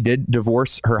 She did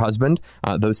divorce her husband.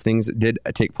 Those things did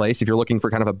take place. If you're looking for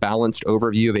kind of a balanced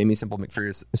overview of Amy Semple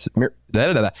McPherson's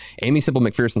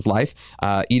life,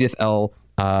 Edith L.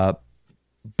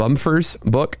 Bumfer's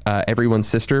book, Everyone's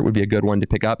Sister, would be a good one to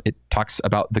pick up. It talks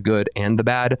about the good and the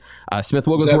bad. Smith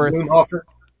Wigglesworth.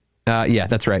 Yeah,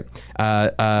 that's right.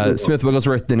 Smith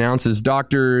Wigglesworth denounces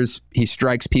doctors. He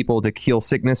strikes people to heal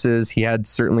sicknesses. He had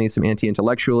certainly some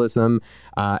anti-intellectualism,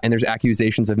 and there's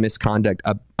accusations of misconduct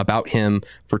about him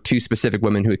for two specific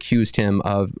women who accused him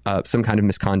of some kind of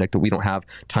misconduct that we don't have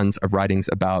tons of writings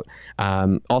about.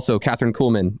 Also, Catherine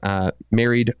Kuhlman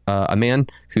married a man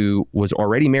who was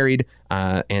already married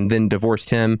and then divorced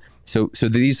him. So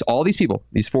all these people,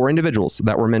 these four individuals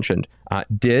that were mentioned,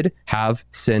 did have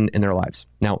sin in their lives.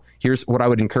 Now, here's what I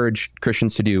would encourage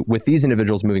Christians to do with these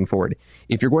individuals moving forward.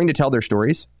 If you're going to tell their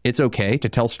stories, it's okay to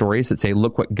tell stories that say,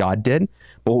 look what God did.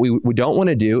 But what we don't want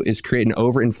to do is create an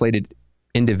overinflated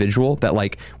individual that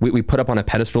like we put up on a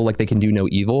pedestal like they can do no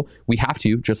evil. We have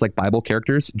to, just like Bible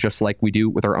characters, just like we do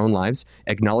with our own lives,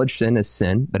 acknowledge sin as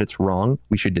sin, that it's wrong.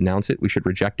 We should denounce it. We should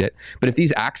reject it. But if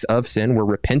these acts of sin were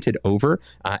repented over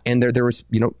and there was,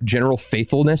 general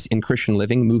faithfulness in Christian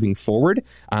living moving forward,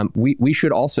 we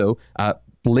should also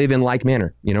live in like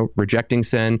manner, rejecting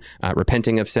sin,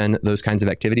 repenting of sin, those kinds of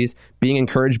activities, being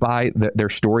encouraged by their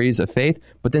stories of faith,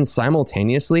 but then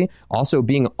simultaneously also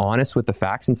being honest with the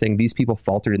facts and saying these people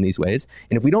faltered in these ways.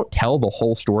 And if we don't tell the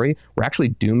whole story, we're actually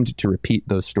doomed to repeat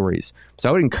those stories. So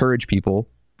I would encourage people,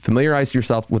 familiarize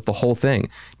yourself with the whole thing.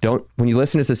 When you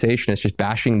listen to cessationists just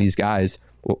bashing these guys,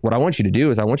 what I want you to do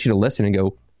is I want you to listen and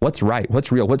go, what's right?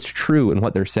 What's real? What's true in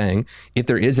what they're saying? If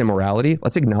there is immorality,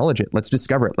 let's acknowledge it. Let's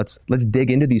discover it. Let's dig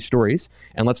into these stories,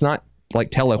 and let's not like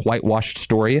tell a whitewashed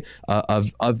story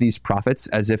of these prophets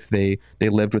as if they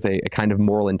lived with a kind of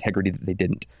moral integrity that they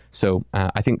didn't. So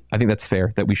I think that's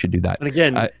fair that we should do that. And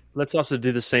again, let's also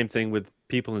do the same thing with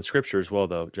people in Scripture as well,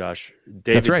 though, Josh.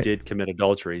 David did commit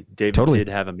adultery. David did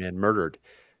have a man murdered,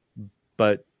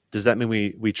 but does that mean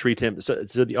we treat him? So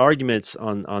the arguments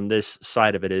on this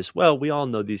side of it is, well, we all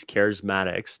know these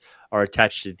charismatics are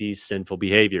attached to these sinful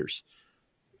behaviors.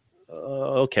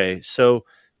 Okay, so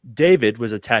David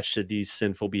was attached to these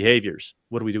sinful behaviors.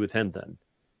 What do we do with him then?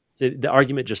 The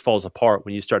argument just falls apart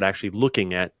when you start actually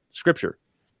looking at Scripture.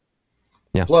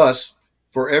 Yeah. Plus,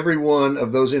 for every one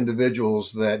of those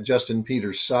individuals that Justin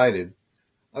Peters cited,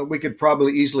 we could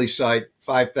probably easily cite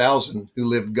 5,000 who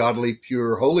lived godly,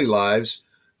 pure, holy lives,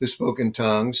 who spoke in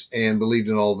tongues and believed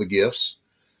in all the gifts.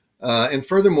 And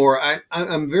furthermore,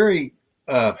 I'm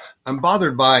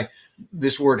bothered by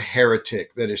this word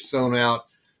heretic that is thrown out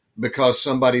because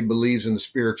somebody believes in the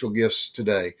spiritual gifts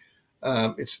today.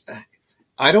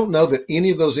 I don't know that any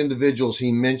of those individuals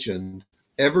he mentioned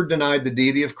ever denied the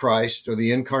deity of Christ or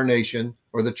the incarnation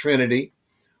or the Trinity,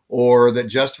 or that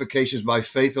justification is by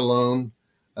faith alone,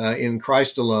 in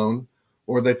Christ alone,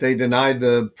 or that they denied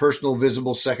the personal,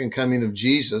 visible second coming of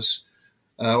Jesus,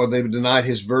 or they denied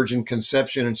his virgin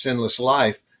conception and sinless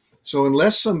life. So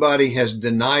unless somebody has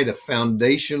denied a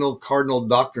foundational cardinal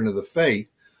doctrine of the faith,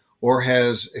 or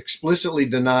has explicitly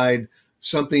denied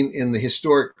something in the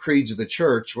historic creeds of the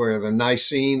church, where the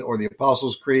Nicene or the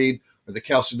Apostles' Creed or the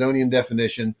Chalcedonian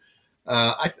definition,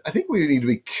 I think we need to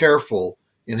be careful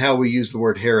in how we use the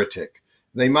word heretic.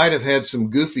 They might have had some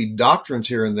goofy doctrines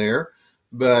here and there,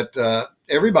 but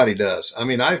everybody does. I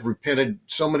mean, I've repented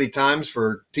so many times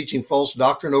for teaching false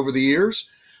doctrine over the years.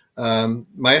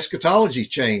 My eschatology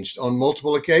changed on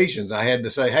multiple occasions. I had to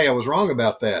say, hey, I was wrong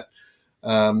about that.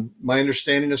 My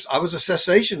understanding is I was a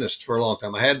cessationist for a long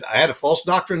time. I had a false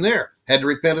doctrine there. Had to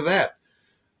repent of that.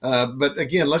 But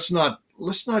again, let's not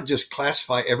just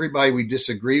classify everybody we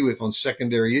disagree with on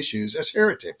secondary issues as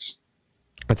heretics.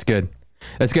 That's good.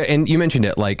 That's good. And you mentioned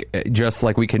it, just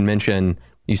like we can mention,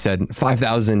 you said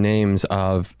 5,000 names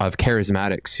of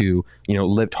charismatics who,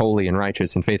 lived holy and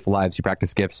righteous and faithful lives, who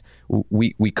practice gifts.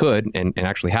 We could and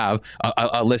actually have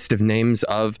a list of names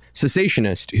of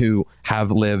cessationists who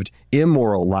have lived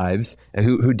immoral lives,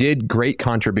 who did great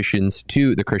contributions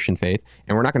to the Christian faith.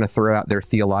 And we're not going to throw out their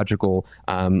theological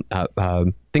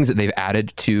things that they've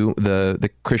added to the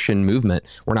Christian movement.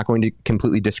 We're not going to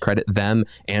completely discredit them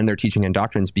and their teaching and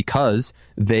doctrines, because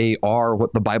they are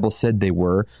what the Bible said they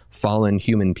were, fallen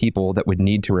human people that would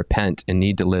need to repent and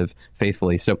need to live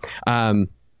faithfully. So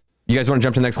you guys want to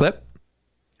jump to the next clip?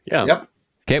 Yeah. Yep.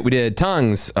 Okay, we did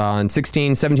tongues on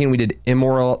 16, 17. We did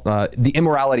the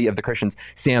immorality of the Christians.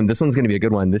 Sam, this one's going to be a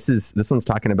good one. This one's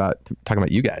talking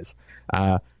about you guys.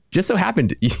 Just so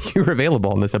happened you were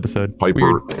available on this episode.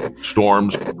 Piper,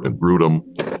 Storms, and Grudem,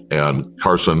 and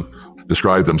Carson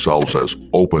describe themselves as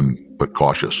open but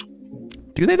cautious.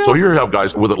 Do they though? So here you have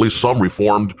guys with at least some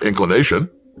reformed inclination.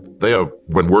 They have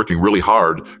been working really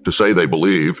hard to say they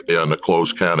believe in a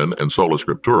closed canon and sola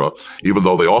scriptura, even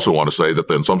though they also want to say that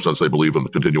in some sense they believe in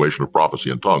the continuation of prophecy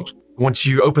and tongues. Once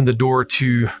you open the door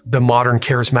to the modern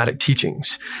charismatic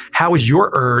teachings, how is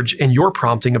your urge and your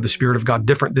prompting of the Spirit of God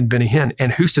different than Benny Hinn?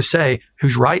 And who's to say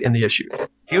who's right in the issue?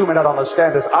 You may not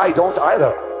understand this. I don't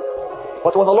either.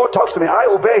 But when the Lord talks to me, I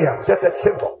obey him. It's just that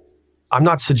simple. I'm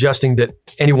not suggesting that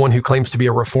anyone who claims to be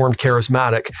a reformed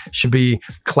charismatic should be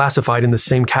classified in the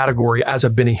same category as a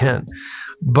Benny Hinn.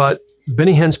 But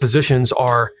Benny Hinn's positions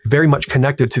are very much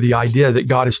connected to the idea that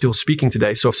God is still speaking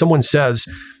today. So if someone says,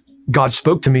 God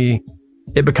spoke to me,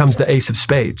 it becomes the ace of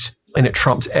spades and it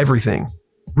trumps everything.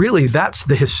 Really, that's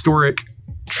the historic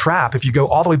trap. If you go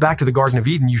all the way back to the Garden of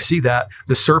Eden, you see that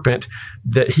the serpent,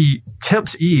 that he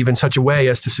tempts Eve in such a way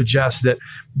as to suggest that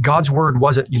God's word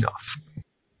wasn't enough.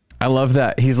 I love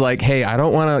that. He's like, hey, I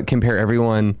don't want to compare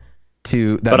everyone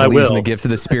that believes in the gifts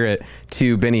of the Spirit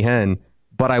to Benny Hinn,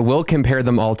 but I will compare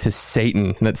them all to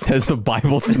Satan that says the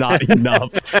Bible's not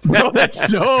enough. Bro, that's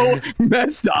so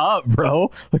messed up, bro.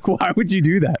 Like, why would you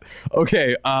do that?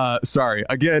 Okay, sorry.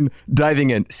 Again, diving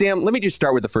in. Sam, let me just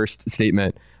start with the first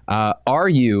statement. Do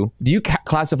you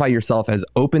classify yourself as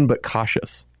open but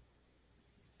cautious?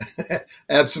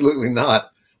 Absolutely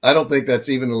not. I don't think that's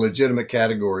even a legitimate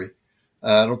category.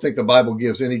 I don't think the Bible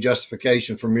gives any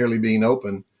justification for merely being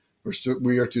open.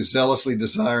 We are to zealously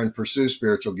desire and pursue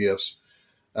spiritual gifts.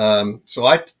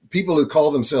 People who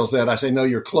call themselves that, I say, no,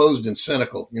 you're closed and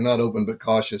cynical. You're not open but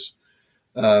cautious.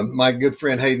 My good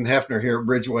friend Hayden Hefner here at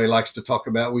Bridgeway likes to talk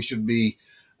about we should be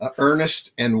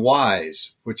earnest and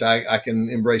wise, which I can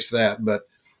embrace that. But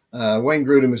Wayne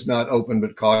Grudem is not open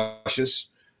but cautious.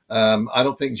 I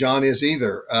don't think John is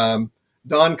either.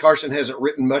 Don Carson hasn't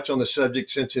written much on the subject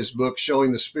since his book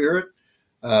Showing the Spirit.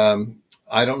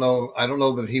 I don't know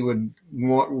that he would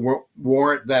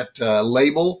warrant that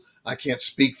label. I can't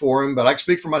speak for him, but I can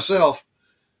speak for myself.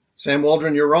 Sam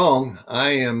Waldron, you're wrong. I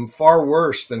am far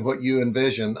worse than what you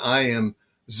envision. I am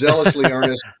zealously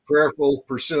earnest, prayerful,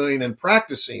 pursuing, and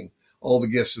practicing all the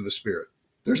gifts of the Spirit.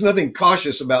 There's nothing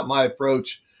cautious about my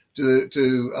approach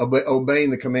to obeying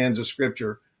the commands of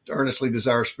Scripture, to earnestly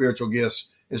desire spiritual gifts,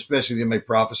 especially they may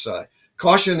prophesy.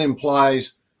 Caution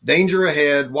implies danger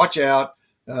ahead, watch out,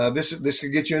 this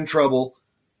could get you in trouble.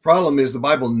 Problem is the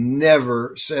Bible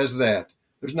never says that.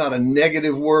 There's not a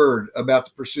negative word about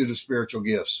the pursuit of spiritual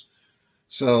gifts.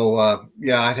 So,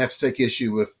 I'd have to take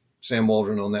issue with Sam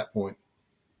Waldron on that point.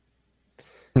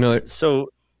 Miller. So,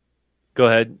 go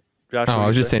ahead, Josh. Oh, I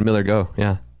was just saying, Miller, go.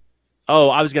 Yeah. Oh,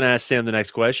 I was going to ask Sam the next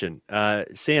question.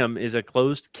 Sam, is a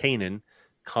closed canon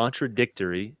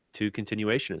contradictory to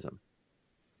continuationism?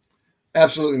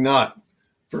 Absolutely not,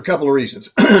 for a couple of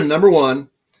reasons. Number one,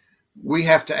 we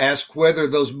have to ask whether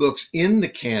those books in the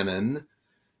canon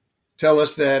tell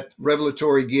us that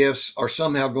revelatory gifts are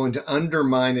somehow going to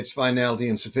undermine its finality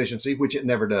and sufficiency, which it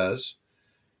never does.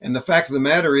 And the fact of the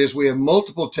matter is we have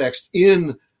multiple texts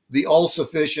in the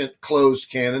all-sufficient closed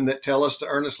canon that tell us to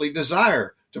earnestly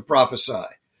desire to prophesy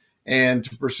and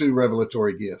to pursue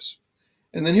revelatory gifts.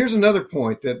 And then here's another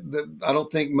point that I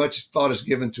don't think much thought is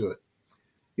given to it.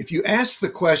 If you ask the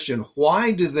question,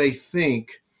 why do they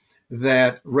think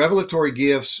that revelatory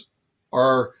gifts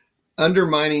are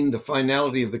undermining the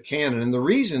finality of the canon? And the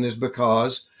reason is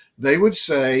because they would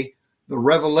say the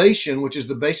revelation, which is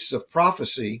the basis of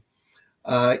prophecy,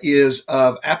 is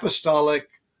of apostolic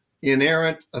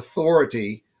inerrant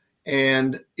authority.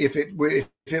 And if it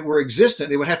were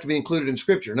existent, it would have to be included in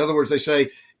Scripture. In other words, they say,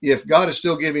 if God is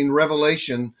still giving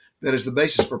revelation that is the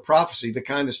basis for prophecy, the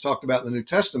kind that's talked about in the New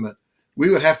Testament, we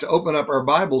would have to open up our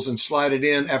Bibles and slide it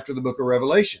in after the book of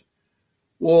Revelation.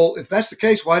 Well, if that's the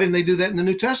case, why didn't they do that in the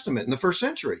New Testament in the first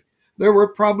century? There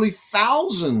were probably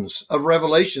thousands of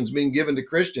revelations being given to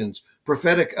Christians,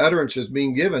 prophetic utterances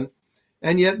being given,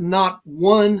 and yet not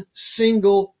one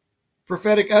single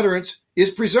prophetic utterance is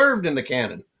preserved in the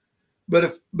canon.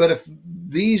 But if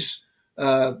these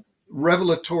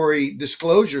revelatory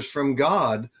disclosures from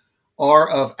God are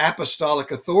of apostolic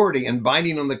authority and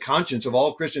binding on the conscience of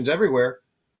all Christians everywhere,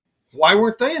 why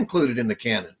weren't they included in the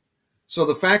canon? So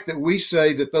the fact that we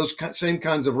say that those same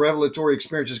kinds of revelatory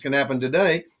experiences can happen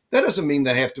today, that doesn't mean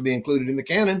they have to be included in the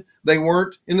canon. They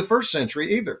weren't in the first century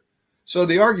either. So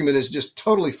the argument is just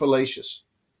totally fallacious.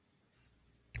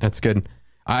 That's good.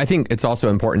 I think it's also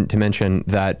important to mention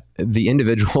that the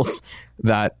individuals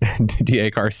that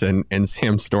D.A. Carson and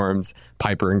Sam Storms,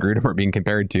 Piper, and Grudem are being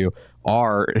compared to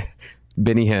are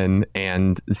Benny Hinn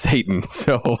and Satan.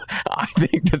 So I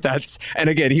think that's, and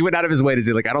again, he went out of his way to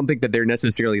say, like, I don't think that they're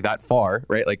necessarily that far,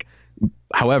 right? Like,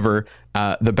 however,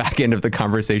 the back end of the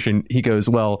conversation, he goes,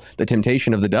 well, the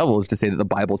temptation of the devil is to say that the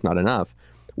Bible's not enough.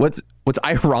 What's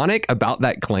ironic about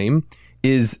that claim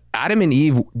is Adam and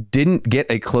Eve didn't get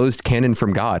a closed canon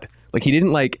from God. Like, he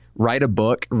didn't like write a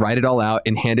book, write it all out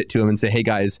and hand it to him and say, hey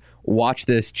guys, watch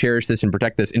this, cherish this, and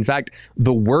protect this. In fact,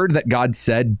 the word that God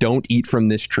said, don't eat from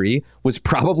this tree, was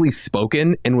probably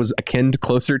spoken and was akin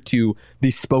closer to the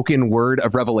spoken word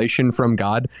of revelation from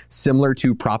God, similar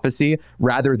to prophecy,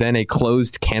 rather than a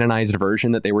closed canonized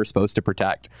version that they were supposed to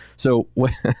protect. So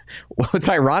what's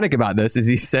ironic about this is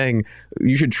he's saying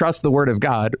you should trust the word of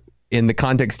God. In the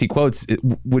context he quotes, it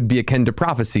would be akin to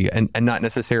prophecy and not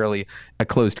necessarily a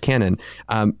closed canon.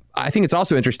 I think it's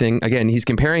also interesting, again, he's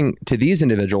comparing to these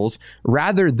individuals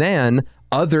rather than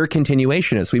other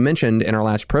continuationists. We mentioned in our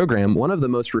last program, one of the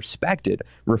most respected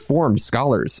Reformed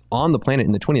scholars on the planet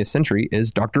in the 20th century is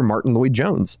Dr. Martin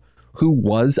Lloyd-Jones, who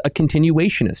was a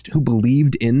continuationist, who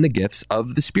believed in the gifts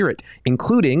of the Spirit,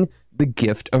 including the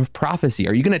gift of prophecy?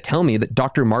 Are you going to tell me that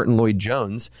Dr. Martin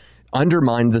Lloyd-Jones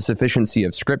undermined the sufficiency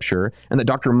of Scripture and that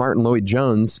Dr. Martin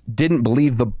Lloyd-Jones didn't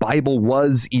believe the Bible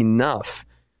was enough?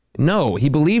 No, he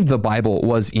believed the Bible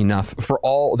was enough for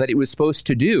all that it was supposed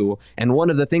to do. And one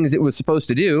of the things it was supposed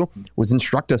to do was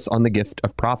instruct us on the gift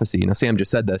of prophecy. Now, Sam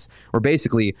just said this. We're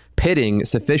basically pitting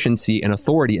sufficiency and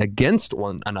authority against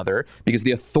one another because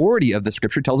the authority of the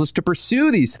Scripture tells us to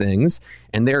pursue these things.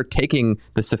 And they're taking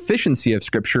the sufficiency of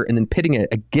Scripture and then pitting it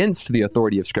against the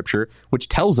authority of Scripture, which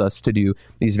tells us to do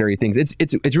these very things.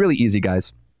 It's really easy,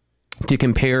 guys, to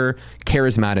compare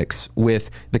charismatics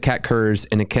with the Kat Kerrs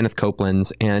and the Kenneth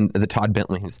Copelands and the Todd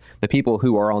Bentleys, the people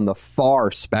who are on the far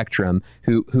spectrum,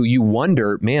 who you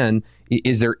wonder, man,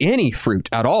 is there any fruit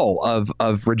at all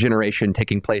of regeneration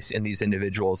taking place in these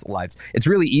individuals' lives? It's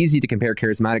really easy to compare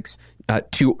charismatics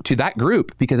to that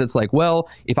group because it's like, well,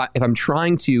 if I'm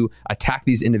trying to attack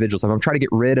these individuals, if I'm trying to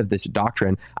get rid of this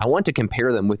doctrine, I want to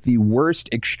compare them with the worst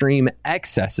extreme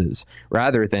excesses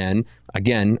rather than,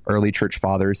 again, early church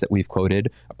fathers that we've quoted,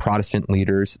 Protestant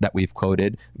leaders that we've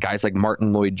quoted, guys like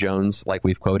Martin Lloyd-Jones like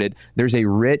we've quoted. There's a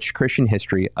rich Christian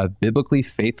history of biblically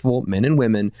faithful men and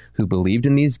women who believed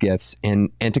in these gifts,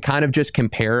 and to kind of just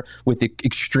compare with the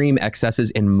extreme excesses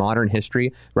in modern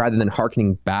history rather than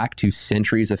hearkening back to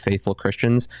centuries of faithful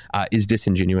Christians is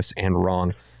disingenuous and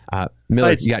wrong.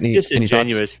 Miller, it's you got any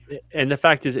disingenuous, thoughts? And the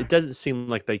fact is, it doesn't seem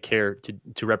like they care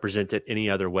to represent it any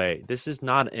other way. This is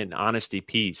not an honesty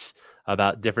piece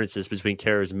about differences between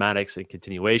charismatics and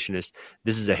continuationists.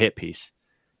 This is a hit piece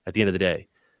at the end of the day.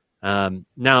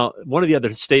 Now, one of the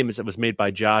other statements that was made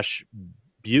by Josh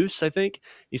Buse, I think,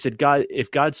 he said,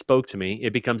 if God spoke to me,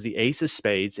 it becomes the ace of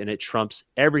spades and it trumps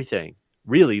everything.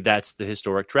 Really, that's the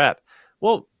historic trap.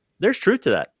 Well, there's truth to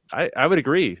that. I would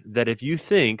agree that if you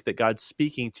think that God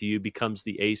speaking to you becomes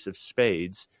the ace of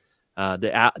spades,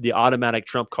 the automatic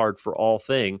trump card for all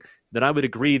thing, then I would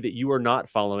agree that you are not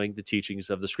following the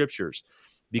teachings of the Scriptures,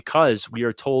 because we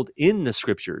are told in the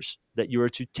Scriptures that you are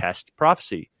to test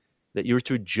prophecy, that you are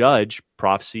to judge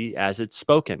prophecy as it's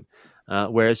spoken,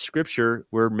 whereas Scripture,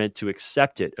 we're meant to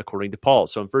accept it, according to Paul.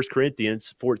 So in 1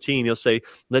 Corinthians 14, he'll say,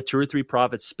 let 2 or 3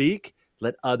 prophets speak,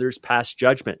 let others pass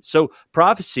judgment. So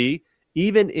prophecy,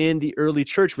 even in the early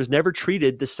church, was never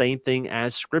treated the same thing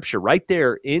as Scripture. Right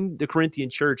there in the Corinthian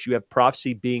church, you have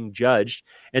prophecy being judged.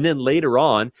 And then later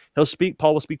on,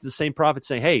 Paul will speak to the same prophet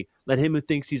saying, hey, let him who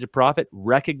thinks he's a prophet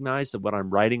recognize that what I'm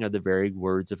writing are the very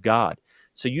words of God.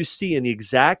 So you see in the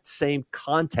exact same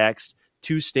context,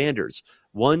 2 standards,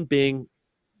 one being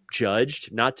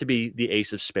judged not to be the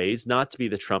ace of spades, not to be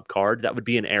the trump card, that would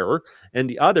be an error, and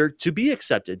the other to be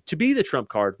accepted, to be the trump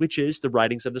card, which is the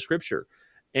writings of the Scripture.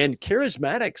 And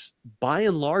charismatics, by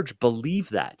and large, believe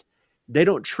that. They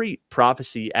don't treat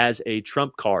prophecy as a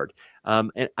trump card.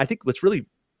 And I think what's really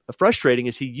frustrating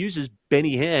is he uses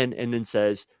Benny Hinn and then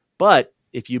says, but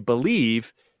if you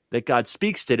believe that God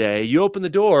speaks today, you open the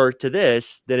door to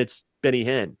this, then it's Benny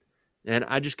Hinn. And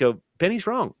I just go, Benny's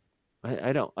wrong.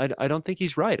 I don't think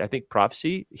he's right. I think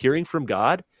prophecy, hearing from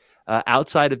God,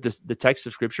 outside of the text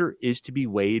of Scripture, is to be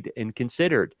weighed and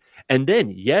considered. And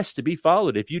then, yes, to be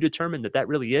followed if you determine that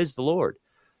really is the Lord.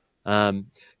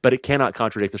 But it cannot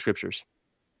contradict the Scriptures.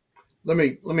 Let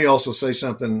me also say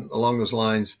something along those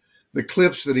lines. The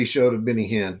clips that he showed of Benny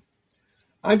Hinn,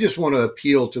 I just want to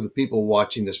appeal to the people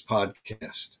watching this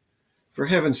podcast. For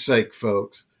heaven's sake,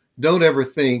 folks, don't ever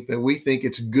think that we think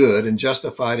it's good and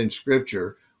justified in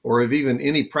Scripture or of even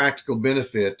any practical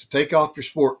benefit to take off your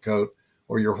sport coat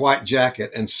or your white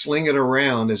jacket and sling it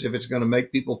around as if it's going to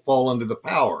make people fall under the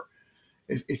power.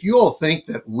 If you all think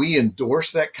that we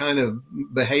endorse that kind of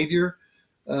behavior,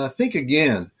 think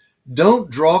again.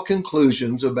 Don't draw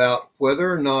conclusions about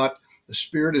whether or not the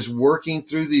Spirit is working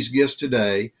through these gifts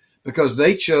today because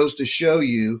they chose to show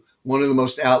you one of the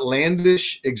most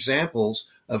outlandish examples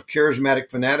of charismatic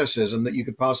fanaticism that you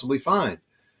could possibly find.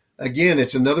 Again,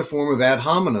 it's another form of ad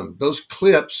hominem. Those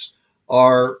clips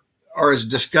are as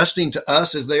disgusting to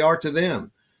us as they are to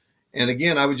them. And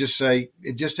again, I would just say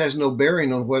it just has no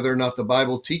bearing on whether or not the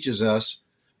Bible teaches us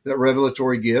that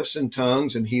revelatory gifts and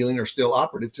tongues and healing are still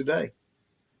operative today.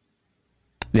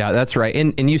 Yeah, that's right.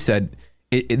 And you said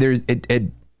he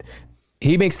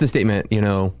makes the statement,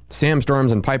 Sam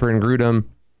Storms and Piper and Grudem,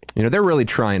 they're really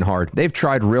trying hard. They've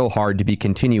tried real hard to be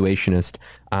continuationist.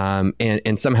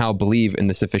 and somehow believe in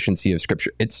the sufficiency of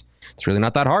Scripture. It's really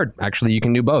not that hard. Actually, you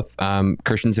can do both.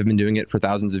 Christians have been doing it for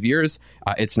thousands of years.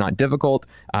 It's not difficult.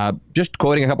 Just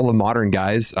quoting a couple of modern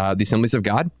guys, the Assemblies of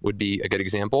God would be a good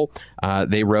example.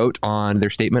 They wrote on their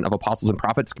statement of apostles and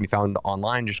prophets, can be found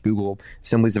online. Just Google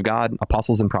Assemblies of God,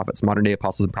 apostles and prophets, modern day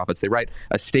apostles and prophets. They write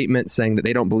a statement saying that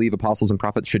they don't believe apostles and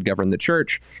prophets should govern the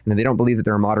church, and that they don't believe that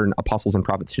there are modern apostles and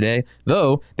prophets today,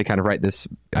 though they kind of write this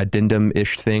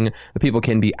addendum-ish thing that people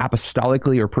can be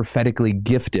apostolically or prophetically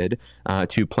gifted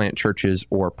to plant churches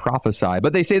or prophesy.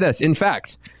 But they say this, in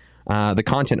fact, the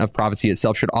content of prophecy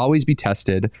itself should always be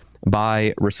tested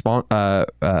by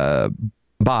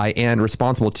and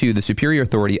responsible to the superior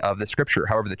authority of the Scripture.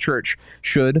 However, the church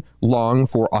should long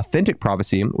for authentic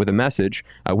prophecy with a message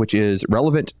which is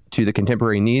relevant to the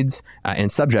contemporary needs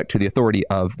and subject to the authority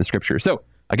of the Scripture. So,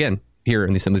 again, here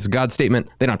in the Assemblies of God statement,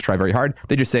 they don't have to try very hard.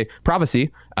 They just say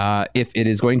prophecy, if it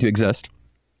is going to exist,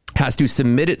 has to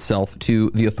submit itself to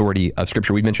the authority of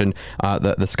Scripture. We mentioned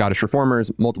the Scottish Reformers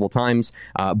multiple times,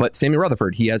 but Samuel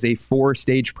Rutherford, he has a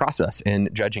 4-stage process in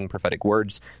judging prophetic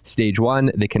words. Stage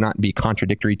 1, they cannot be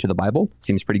contradictory to the Bible.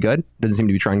 Seems pretty good. Doesn't seem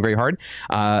to be trying very hard.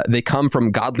 They come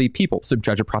from godly people. So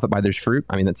judge a prophet by their fruit.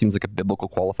 I mean, that seems like a biblical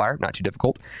qualifier, not too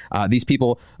difficult. These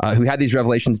people who had these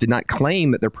revelations did not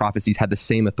claim that their prophecies had the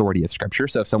same authority of Scripture.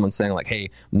 So if someone's saying like, hey,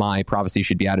 my prophecy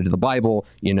should be added to the Bible,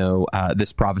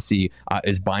 this prophecy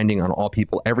is binding on all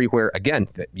people everywhere. Again,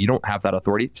 you don't have that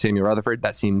authority. Samuel Rutherford,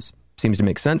 that seems to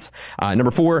make sense. Number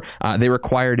 4, they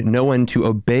required no one to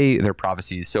obey their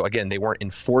prophecies. So again, they weren't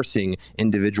enforcing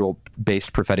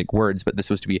individual-based prophetic words, but this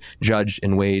was to be judged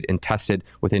and weighed and tested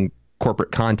within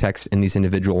corporate context in these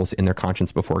individuals in their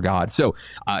conscience before God. So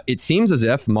it seems as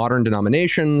if modern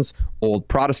denominations, old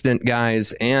Protestant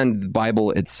guys, and the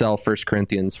Bible itself, 1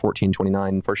 Corinthians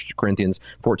 14:29, 1 Corinthians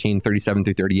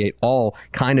 14:37-38, all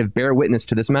kind of bear witness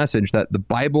to this message that the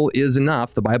Bible is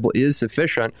enough, the Bible is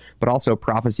sufficient, but also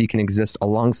prophecy can exist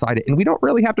alongside it. And we don't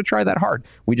really have to try that hard.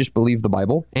 We just believe the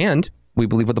Bible, and we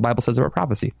believe what the Bible says about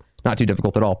prophecy. Not too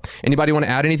difficult at all. Anybody want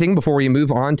to add anything before we move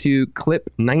on to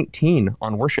clip 19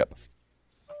 on worship?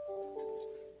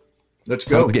 Let's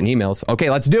go. Someone's getting emails. Okay,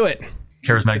 let's do it.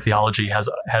 Charismatic theology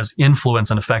has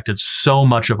influenced and affected so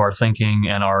much of our thinking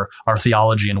and our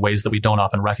theology in ways that we don't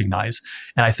often recognize.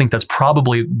 And I think that's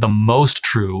probably the most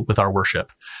true with our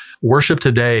worship. Worship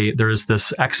today, there is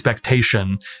this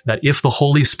expectation that if the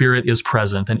Holy Spirit is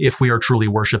present and if we are truly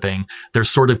worshiping, there's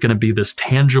sort of going to be this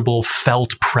tangible,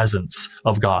 felt presence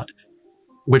of God,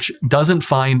 which doesn't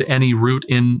find any root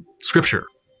in Scripture.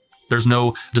 There's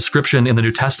no description in the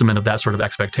New Testament of that sort of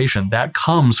expectation. That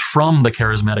comes from the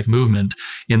charismatic movement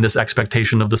in this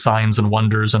expectation of the signs and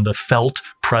wonders and the felt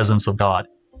presence of God.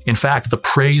 In fact, the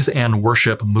praise and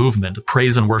worship movement,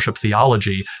 praise and worship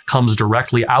theology, comes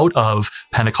directly out of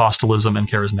Pentecostalism and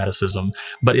charismaticism,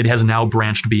 but it has now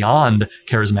branched beyond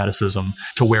charismaticism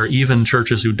to where even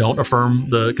churches who don't affirm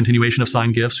the continuation of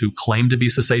sign gifts, who claim to be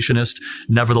cessationist,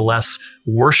 nevertheless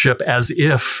worship as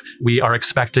if we are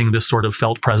expecting this sort of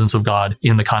felt presence of God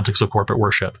in the context of corporate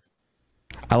worship.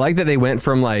 I like that they went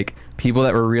from like people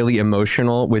that were really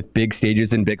emotional with big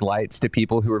stages and big lights to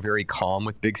people who were very calm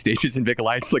with big stages and big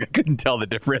lights. Like I couldn't tell the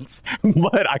difference,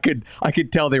 but I could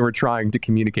tell they were trying to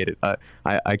communicate it.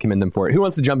 I commend them for it. Who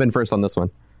wants to jump in first on this one?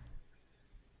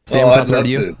 Sam, I'd love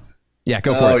you? to. Yeah,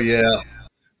 go for it. Oh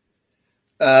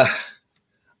yeah.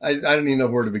 I don't even know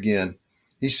where to begin.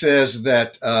 He says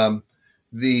that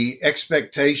the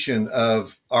expectation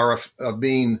of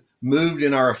being moved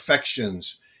in our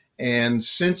affections and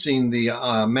sensing the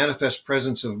manifest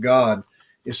presence of God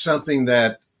is something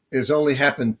that has only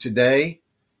happened today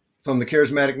from the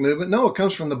charismatic movement. No, it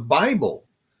comes from the Bible.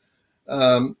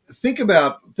 Think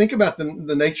about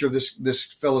the nature of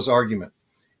this fellow's argument.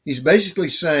 He's basically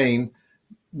saying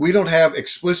we don't have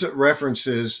explicit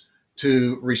references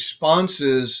to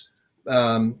responses,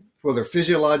 whether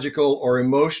physiological or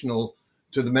emotional,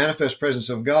 to the manifest presence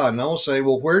of God. And I will say,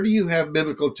 well, where do you have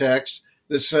biblical texts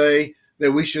that say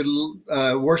that we should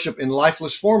worship in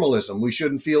lifeless formalism? We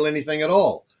shouldn't feel anything at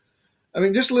all. I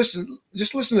mean, just listen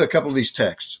to a couple of these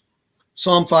texts.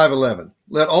 Psalm 5:11.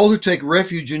 Let all who take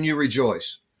refuge in you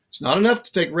rejoice. It's not enough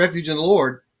to take refuge in the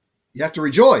Lord. You have to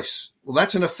rejoice. Well,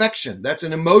 that's an affection. That's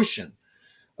an emotion.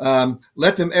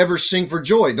 Let them ever sing for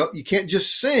joy. You can't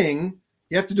just sing.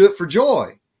 You have to do it for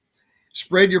joy.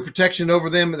 Spread your protection over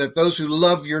them, that those who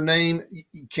love your name,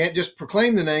 you can't just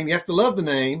proclaim the name. You have to love the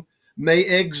name. May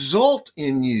exult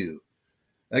in you.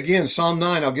 Again, Psalm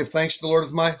 9, I'll give thanks to the Lord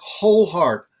with my whole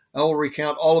heart. I will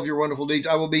recount all of your wonderful deeds.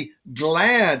 I will be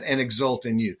glad and exult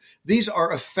in you. These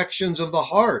are affections of the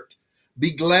heart.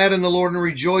 Be glad in the Lord and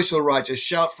rejoice, O righteous.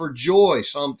 Shout for joy,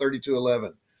 Psalm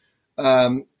 32:11.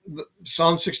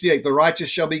 Psalm 68, the righteous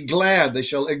shall be glad. They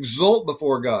shall exult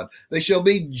before God. They shall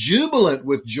be jubilant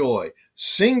with joy.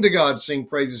 Sing to God, sing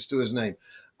praises to his name.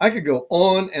 I could go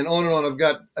on and on and on. I've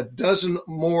got a dozen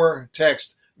more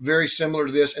texts very similar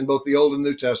to this in both the Old and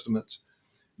New Testaments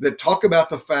that talk about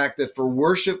the fact that for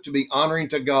worship to be honoring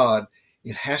to God,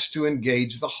 it has to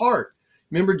engage the heart.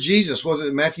 Remember Jesus, was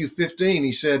it Matthew 15?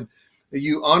 He said,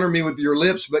 you honor me with your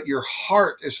lips, but your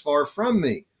heart is far from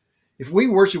me. If we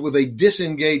worship with a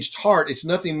disengaged heart, it's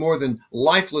nothing more than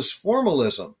lifeless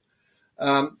formalism.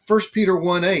 1 Peter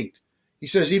 1:8, he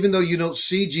says, even though you don't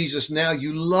see Jesus now,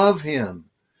 you love him.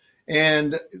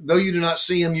 And though you do not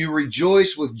see him, you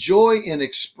rejoice with joy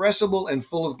inexpressible and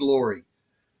full of glory.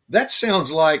 That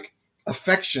sounds like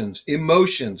affections,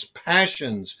 emotions,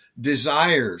 passions,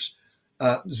 desires,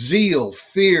 zeal,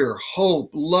 fear,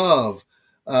 hope, love,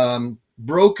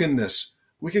 brokenness.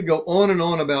 We could go on and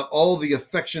on about all the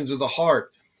affections of the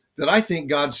heart that I think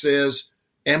God says,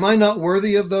 am I not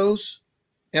worthy of those?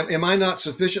 Am I not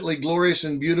sufficiently glorious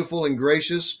and beautiful and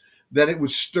gracious that it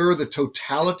would stir the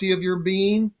totality of your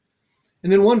being?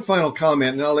 And then one final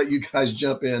comment, and I'll let you guys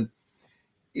jump in.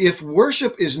 If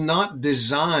worship is not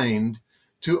designed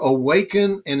to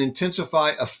awaken and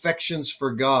intensify affections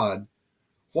for God,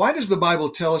 why does the Bible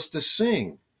tell us to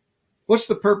sing? What's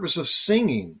the purpose of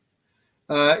singing?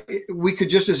 We could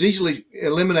just as easily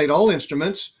eliminate all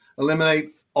instruments,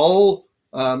 eliminate all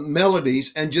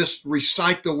melodies, and just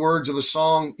recite the words of a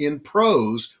song in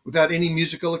prose without any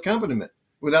musical accompaniment,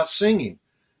 without singing.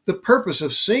 The purpose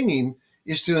of singing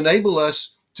is to enable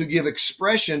us to give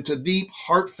expression to deep,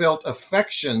 heartfelt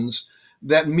affections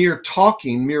that mere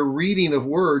talking, mere reading of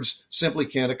words simply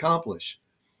can't accomplish.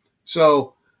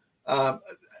 So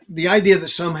the idea that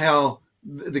somehow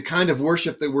the kind of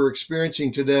worship that we're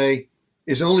experiencing today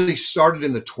is only started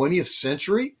in the 20th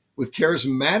century with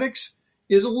charismatics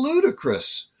is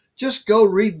ludicrous. Just go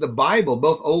read the Bible,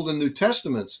 both Old and New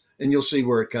Testaments, and you'll see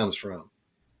where it comes from.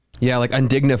 Yeah, like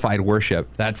undignified worship.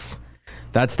 That's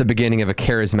the beginning of a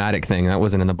charismatic thing. That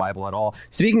wasn't in the Bible at all.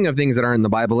 Speaking of things that aren't in the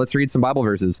Bible, let's read some Bible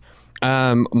verses.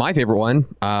 My favorite one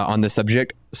on this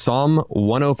subject, Psalm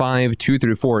 105,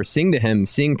 2-4. Sing to him,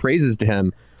 sing praises to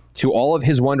him, to all of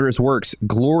his wondrous works,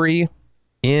 glory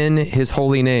in his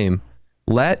holy name.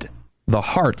 Let the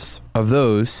hearts of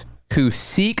those who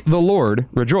seek the Lord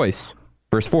rejoice.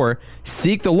 Verse 4,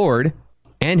 seek the Lord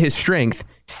and his strength,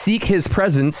 seek his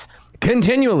presence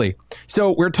continually.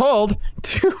 So we're told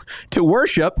to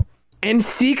worship and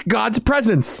seek God's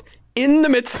presence in the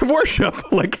midst of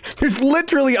worship. Like, there's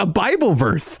literally a Bible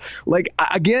verse. Like,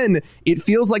 again, it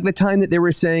feels like the time that they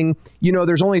were saying, you know,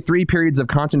 there's only 3 periods of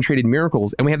concentrated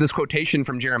miracles. And we have this quotation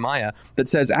from Jeremiah that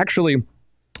says, actually,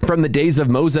 from the days of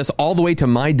Moses all the way to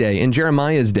my day, in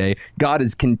Jeremiah's day, God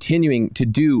is continuing to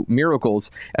do miracles.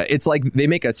 It's like they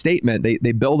make a statement.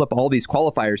 They build up all these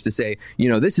qualifiers to say, you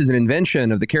know, this is an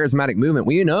invention of the charismatic movement.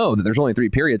 We know that there's only 3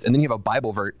 periods. And then you have a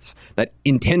Bible verse that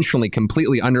intentionally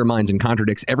completely undermines and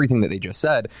contradicts everything that they just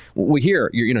said. Well,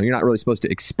 here, you're not really supposed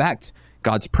to expect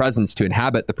God's presence to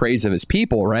inhabit the praise of his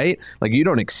people, right? Like, you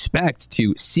don't expect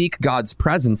to seek God's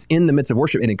presence in the midst of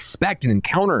worship and expect an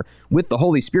encounter with the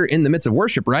Holy Spirit in the midst of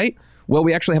worship, right? Well,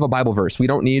 we actually have a Bible verse. We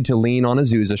don't need to lean on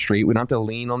Azusa Street. We don't have to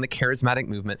lean on the charismatic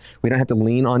movement. We don't have to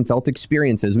lean on felt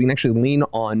experiences. We can actually lean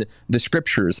on the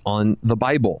scriptures, on the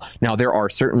Bible. Now, there are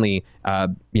certainly,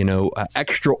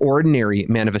 extraordinary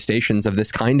manifestations of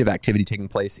this kind of activity taking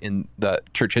place in the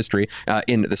church history,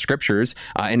 in the scriptures,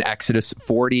 in Exodus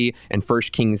 40 and 1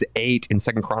 Kings 8 and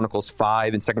 2 Chronicles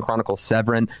 5 and 2 Chronicles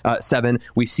 7.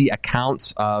 We see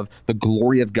accounts of the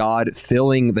glory of God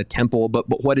filling the temple. But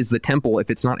what is the temple if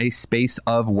it's not a space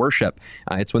of worship?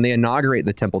 It's when they inaugurate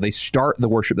the temple, they start the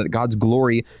worship, that God's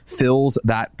glory fills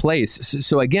that place.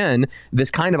 So again, this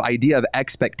kind of idea of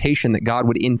expectation that God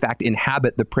would in fact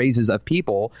inhabit the praises of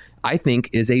people, I think,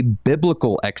 is a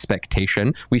biblical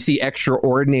expectation. We see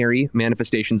extraordinary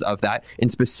manifestations of that in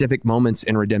specific moments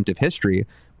in redemptive history.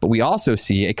 But we also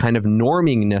see a kind of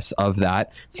normingness of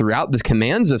that throughout the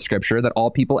commands of Scripture, that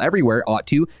all people everywhere ought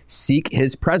to seek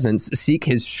his presence, seek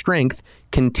his strength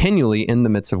continually in the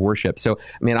midst of worship. So,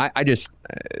 I mean,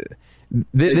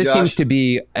 this seems to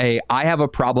be I have a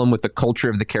problem with the culture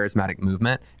of the charismatic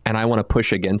movement, and I want to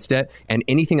push against it. And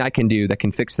anything I can do that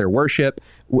can fix their worship,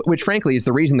 which frankly is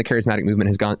the reason the charismatic movement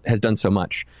has done so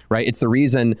much, right? It's the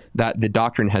reason that the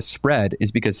doctrine has spread,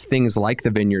 is because things like the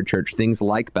Vineyard Church, things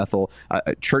like Bethel,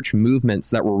 church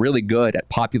movements that were really good at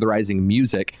popularizing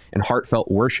music and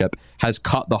heartfelt worship has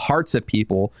caught the hearts of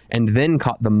people and then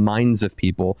caught the minds of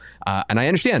people. And I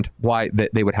understand why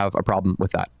they would have a problem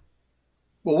with that.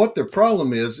 Well, what their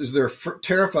problem is they're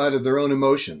terrified of their own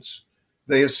emotions.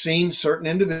 They have seen certain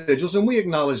individuals, and we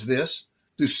acknowledge this.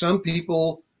 Do some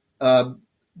people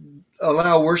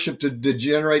allow worship to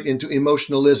degenerate into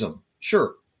emotionalism?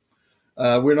 Sure.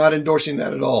 We're not endorsing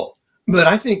that at all. But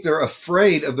I think they're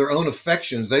afraid of their own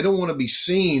affections. They don't want to be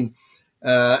seen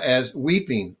as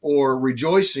weeping or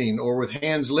rejoicing or with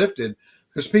hands lifted,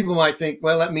 because people might think,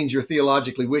 well, that means you're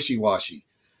theologically wishy-washy.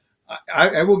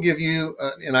 I will give you,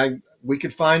 we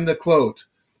could find the quote,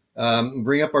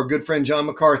 bring up our good friend John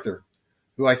MacArthur,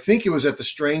 who I think it was at the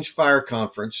Strange Fire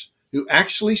Conference, who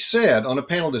actually said on a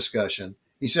panel discussion,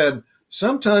 he said,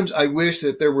 sometimes I wish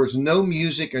that there was no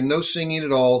music or no singing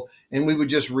at all, and we would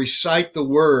just recite the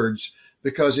words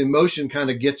because emotion kind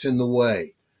of gets in the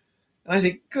way. And I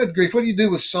think, good grief, what do you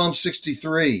do with Psalm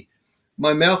 63?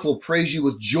 My mouth will praise you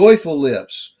with joyful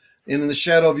lips, and in the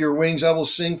shadow of your wings I will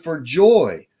sing for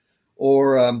joy.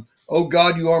 Or, oh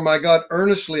God, you are my God,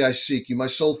 earnestly I seek you, my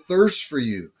soul thirsts for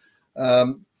you.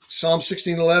 Psalm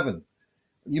 16:11,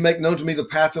 you make known to me the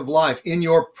path of life. In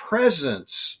your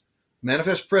presence,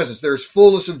 manifest presence, there is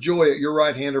fullness of joy. At your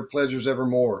right hand are pleasures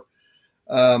evermore.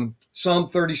 Psalm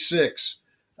 36,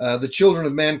 the children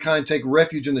of mankind take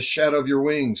refuge in the shadow of your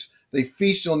wings. They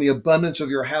feast on the abundance of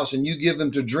your house, and you give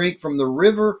them to drink from the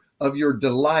river of your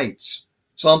delights.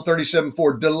 Psalm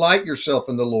 37:4, delight yourself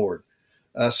in the Lord.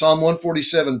 Psalm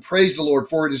 147, praise the Lord,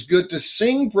 for it is good to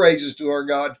sing praises to our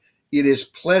God. It is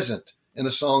pleasant, and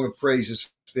a song of praise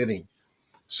is fitting.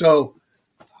 So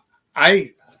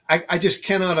I just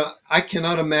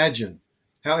cannot imagine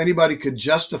how anybody could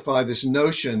justify this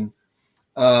notion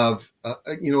of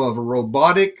a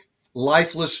robotic,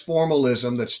 lifeless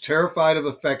formalism that's terrified of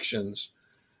affections,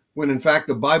 when in fact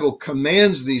the Bible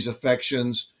commands these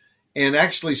affections and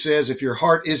actually says, if your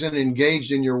heart isn't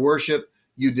engaged in your worship,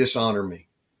 you dishonor me.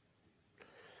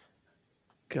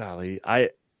 Golly, I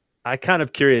kind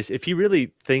of curious if he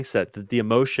really thinks that the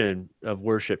emotion of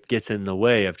worship gets in the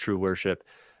way of true worship.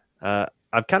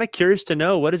 I'm kind of curious to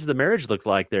know, what does the marriage look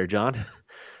like there, John?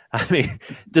 I mean,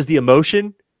 does the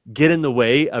emotion get in the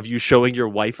way of you showing your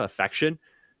wife affection?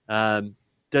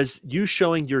 Does you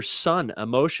showing your son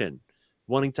emotion,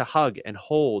 wanting to hug and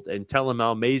hold and tell him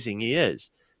how amazing he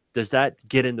is, does that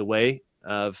get in the way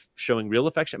of showing real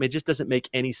affection? I mean, it just doesn't make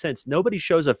any sense. Nobody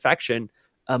shows affection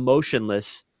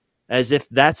emotionless as if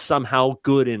that's somehow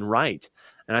good and right.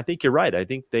 And I think you're right. I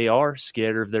think they are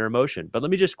scared of their emotion. But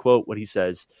let me just quote what he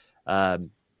says.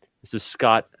 This is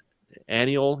Scott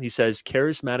Aniol. He says,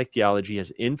 charismatic theology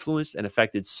has influenced and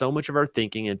affected so much of our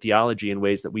thinking and theology in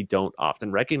ways that we don't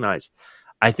often recognize.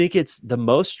 I think it's the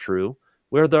most true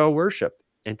where there are worship.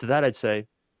 And to that, I'd say,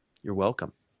 you're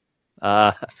welcome.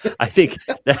 I think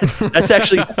that's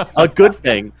actually a good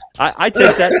thing. I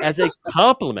take that as a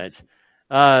compliment.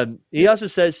 He also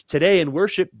says, today in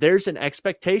worship, there's an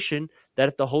expectation that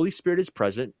if the Holy Spirit is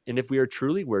present and if we are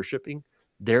truly worshiping,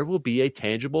 there will be a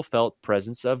tangible felt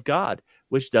presence of God,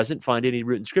 which doesn't find any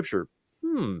root in Scripture.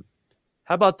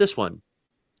 How about this one?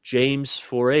 James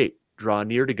 4:8, draw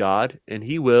near to God and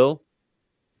he will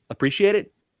appreciate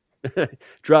it.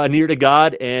 Draw near to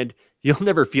God and you'll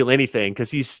never feel anything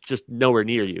because he's just nowhere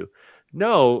near you.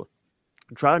 No,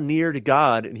 draw near to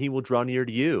God and he will draw near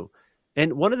to you.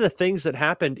 And one of the things that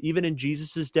happened even in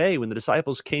Jesus's day when the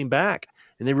disciples came back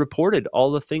and they reported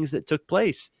all the things that took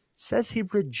place, says he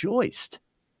rejoiced.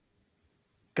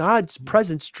 God's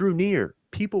presence drew near.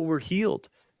 People were healed.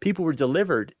 People were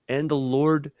delivered, and the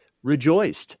Lord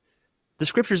rejoiced. The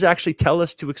scriptures actually tell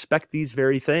us to expect these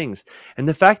very things. And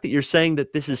the fact that you're saying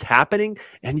that this is happening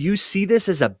and you see this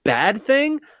as a bad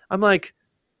thing, I'm like,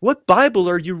 what Bible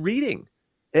are you reading?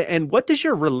 And what does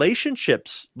your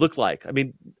relationships look like? I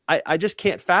mean, I just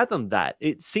can't fathom that.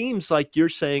 It seems like you're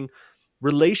saying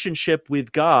relationship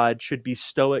with God should be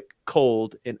stoic,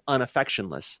 cold, and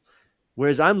unaffectionless.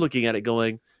 Whereas I'm looking at it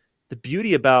going, the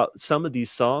beauty about some of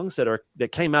these songs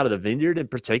that came out of the Vineyard in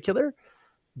particular,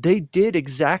 they did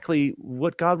exactly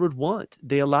what God would want.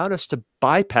 They allowed us to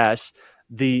bypass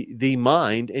the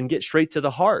mind and get straight to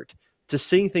the heart, to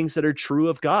sing things that are true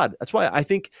of God. That's why I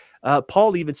think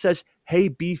Paul even says, hey,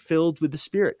 be filled with the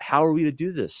Spirit. How are we to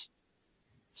do this?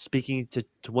 Speaking to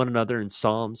one another in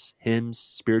psalms, hymns,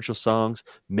 spiritual songs,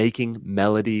 making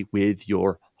melody with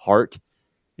your heart.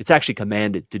 It's actually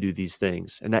commanded to do these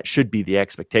things. And that should be the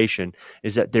expectation,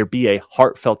 is that there be a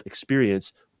heartfelt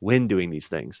experience when doing these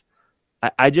things.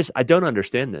 I don't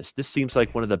understand this. This seems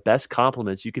like one of the best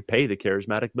compliments you could pay the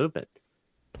charismatic movement.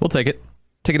 We'll take it.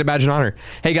 Ticket a badge and honor.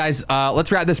 Hey guys,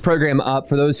 let's wrap this program up.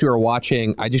 For those who are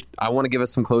watching, I want to give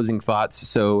us some closing thoughts.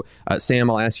 So Sam,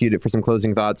 I'll ask you for some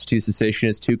closing thoughts. To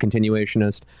cessationist, to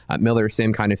continuationist. Miller,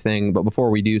 same kind of thing. But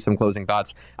before we do some closing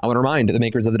thoughts, I want to remind the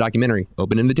makers of the documentary,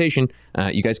 open invitation.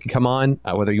 You guys can come on,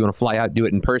 whether you want to fly out, do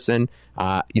it in person.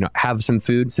 Have some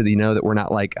food so that you know that we're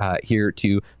not here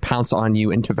to pounce on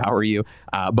you and devour you.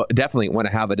 But definitely want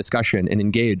to have a discussion and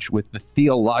engage with the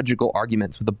theological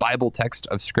arguments, with the Bible text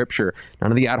of Scripture.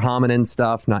 None of the ad hominem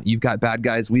stuff, not you've got bad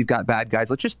guys, we've got bad guys.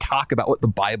 Let's just talk about what the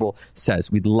Bible says.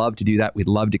 We'd love to do that. We'd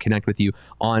love to connect with you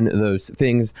on those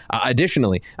things.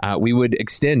 Additionally, we would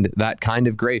extend that kind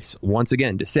of grace once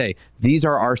again to say, these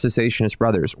are our cessationist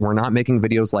brothers. We're not making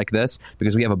videos like this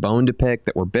because we have a bone to pick,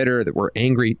 that we're bitter, that we're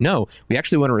angry. No, we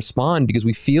actually want to respond because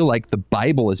we feel like the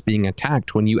Bible is being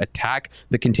attacked. When you attack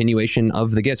the continuation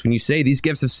of the gifts, when you say these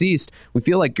gifts have ceased, we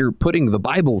feel like you're putting the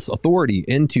Bible's authority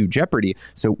into jeopardy.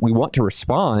 So we want to respond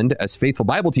as faithful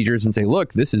Bible teachers and say,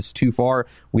 look, this is too far.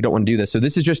 We don't want to do this. So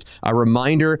this is just a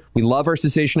reminder. We love our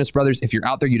cessationist brothers. If you're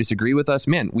out there, you disagree with us,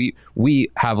 man, we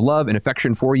have love and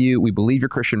affection for you. We believe you're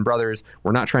Christian brothers.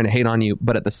 We're not trying to hate on you.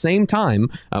 But at the same time,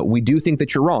 we do think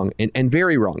that you're wrong and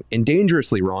very wrong and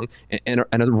dangerously wrong and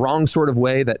a wrong sort of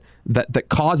way that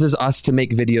causes us to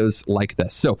make videos like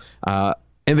this. So,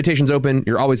 invitation's open.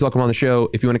 You're always welcome on the show.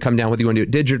 If you want to come down, whether you want to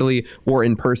do it digitally or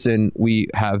in person, we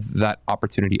have that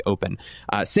opportunity open.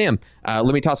 Sam,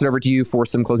 let me toss it over to you for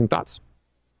some closing thoughts.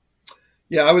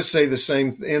 Yeah, I would say the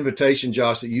same invitation,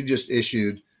 Josh, that you just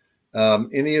issued.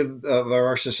 Any of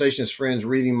our cessationist friends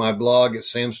reading my blog at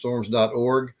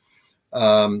samstorms.org,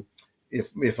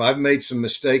 if I've made some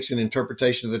mistakes in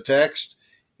interpretation of the text,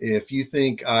 if you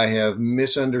think I have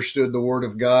misunderstood the Word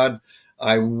of God,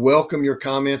 I welcome your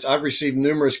comments. I've received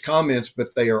numerous comments,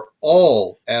 but they are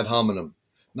all ad hominem.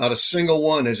 Not a single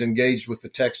one is engaged with the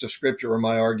text of Scripture or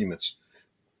my arguments.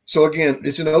 So again,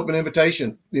 it's an open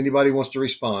invitation. Anybody wants to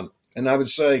respond. And I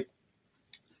would say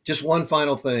just one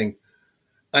final thing.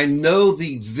 I know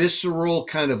the visceral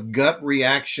kind of gut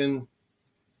reaction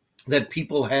that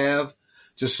people have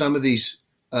to some of these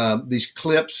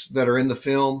clips that are in the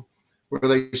film, where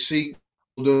they see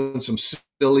people doing some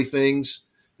silly things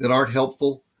that aren't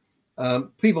helpful.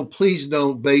 People, please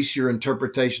don't base your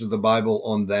interpretation of the Bible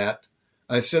on that.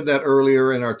 I said that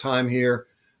earlier in our time here,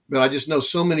 but I just know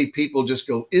so many people just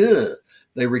go, ugh.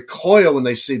 They recoil when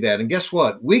they see that. And guess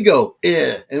what? We go,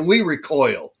 ugh, and we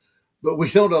recoil. But we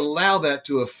don't allow that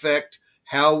to affect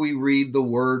how we read the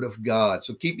Word of God.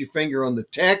 So keep your finger on the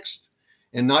text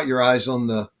and not your eyes on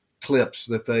the clips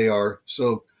that they are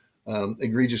so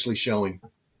egregiously showing.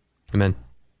 Amen.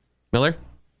 Miller?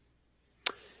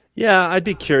 Yeah, I'd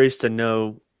be curious to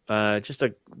know,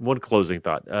 one closing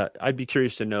thought. I'd be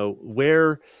curious to know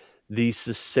where the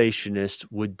cessationist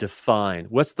would define,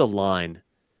 what's the line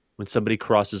when somebody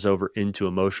crosses over into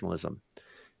emotionalism?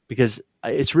 Because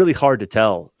it's really hard to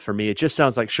tell for me. It just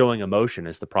sounds like showing emotion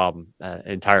is the problem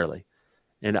entirely.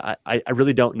 And I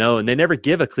really don't know. And they never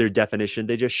give a clear definition.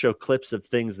 They just show clips of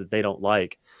things that they don't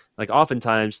like. Like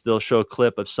oftentimes they'll show a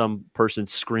clip of some person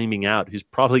screaming out who's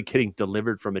probably getting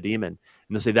delivered from a demon.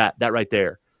 And they'll say that right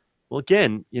there. Well,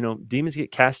 again, demons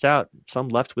get cast out, some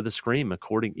left with a scream,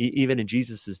 even in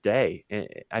Jesus's day. And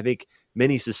I think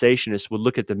many cessationists would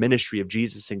look at the ministry of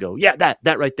Jesus and go, yeah,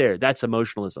 that right there, that's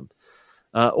emotionalism.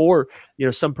 Or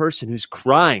some person who's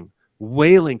crying,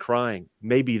 wailing, crying,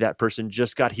 maybe that person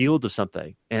just got healed of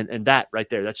something. And that right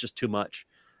there, that's just too much.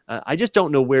 I just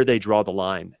don't know where they draw the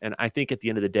line. And I think at the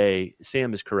end of the day,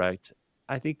 Sam is correct.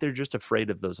 I think they're just afraid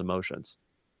of those emotions.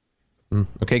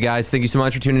 Okay, guys, thank you so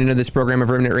much for tuning into this program of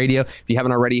Remnant Radio. If you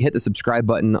haven't already, hit the subscribe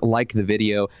button, like the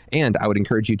video, and I would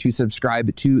encourage you to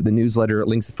subscribe to the newsletter.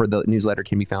 Links for the newsletter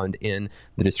can be found in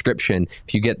the description.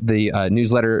 If you get the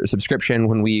newsletter subscription,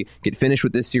 when we get finished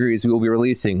with this series, we will be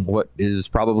releasing what is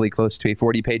probably close to a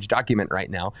 40-page document right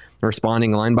now,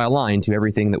 responding line by line to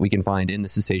everything that we can find in the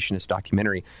Cessationist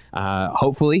documentary.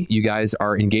 Hopefully, you guys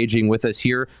are engaging with us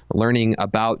here, learning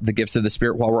about the gifts of the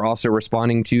Spirit while we're also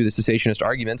responding to the Cessationist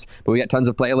arguments. But we got tons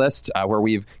of playlists where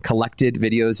we've collected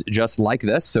videos just like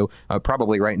this. So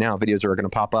probably right now, videos are going to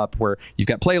pop up where you've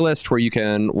got playlists where you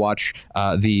can watch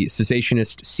the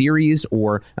Cessationist series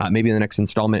or maybe the next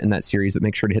installment in that series. But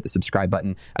make sure to hit the subscribe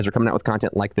button as we're coming out with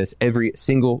content like this every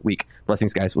single week.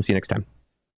 Blessings, guys. We'll see you next time.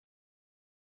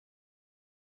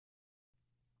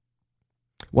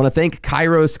 Want to thank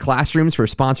Kairos Classrooms for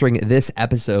sponsoring this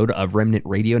episode of Remnant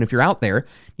Radio. And if you're out there,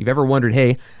 you've ever wondered,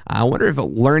 hey, I wonder if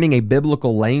learning a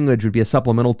biblical language would be a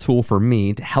supplemental tool for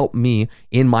me to help me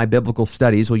in my biblical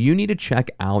studies. Well, you need to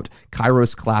check out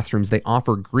Kairos Classrooms. They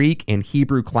offer Greek and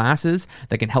Hebrew classes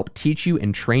that can help teach you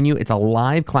and train you. It's a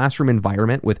live classroom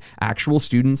environment with actual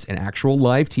students and actual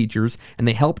live teachers, and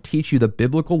they help teach you the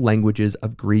biblical languages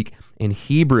of Greek and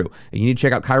Hebrew. And you need to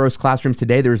check out Kairos Classrooms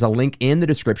today. There's a link in the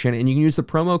description, and you can use the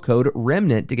promo code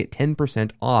REMNANT to get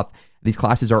 10% off. These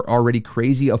classes are already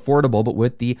crazy affordable, but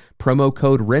with the promo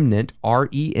code REMNANT,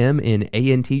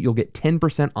 REMNANT, you'll get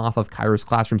 10% off of Kairos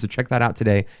Classrooms. So check that out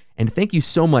today. And thank you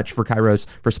so much for Kairos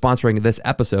for sponsoring this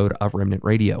episode of Remnant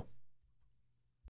Radio.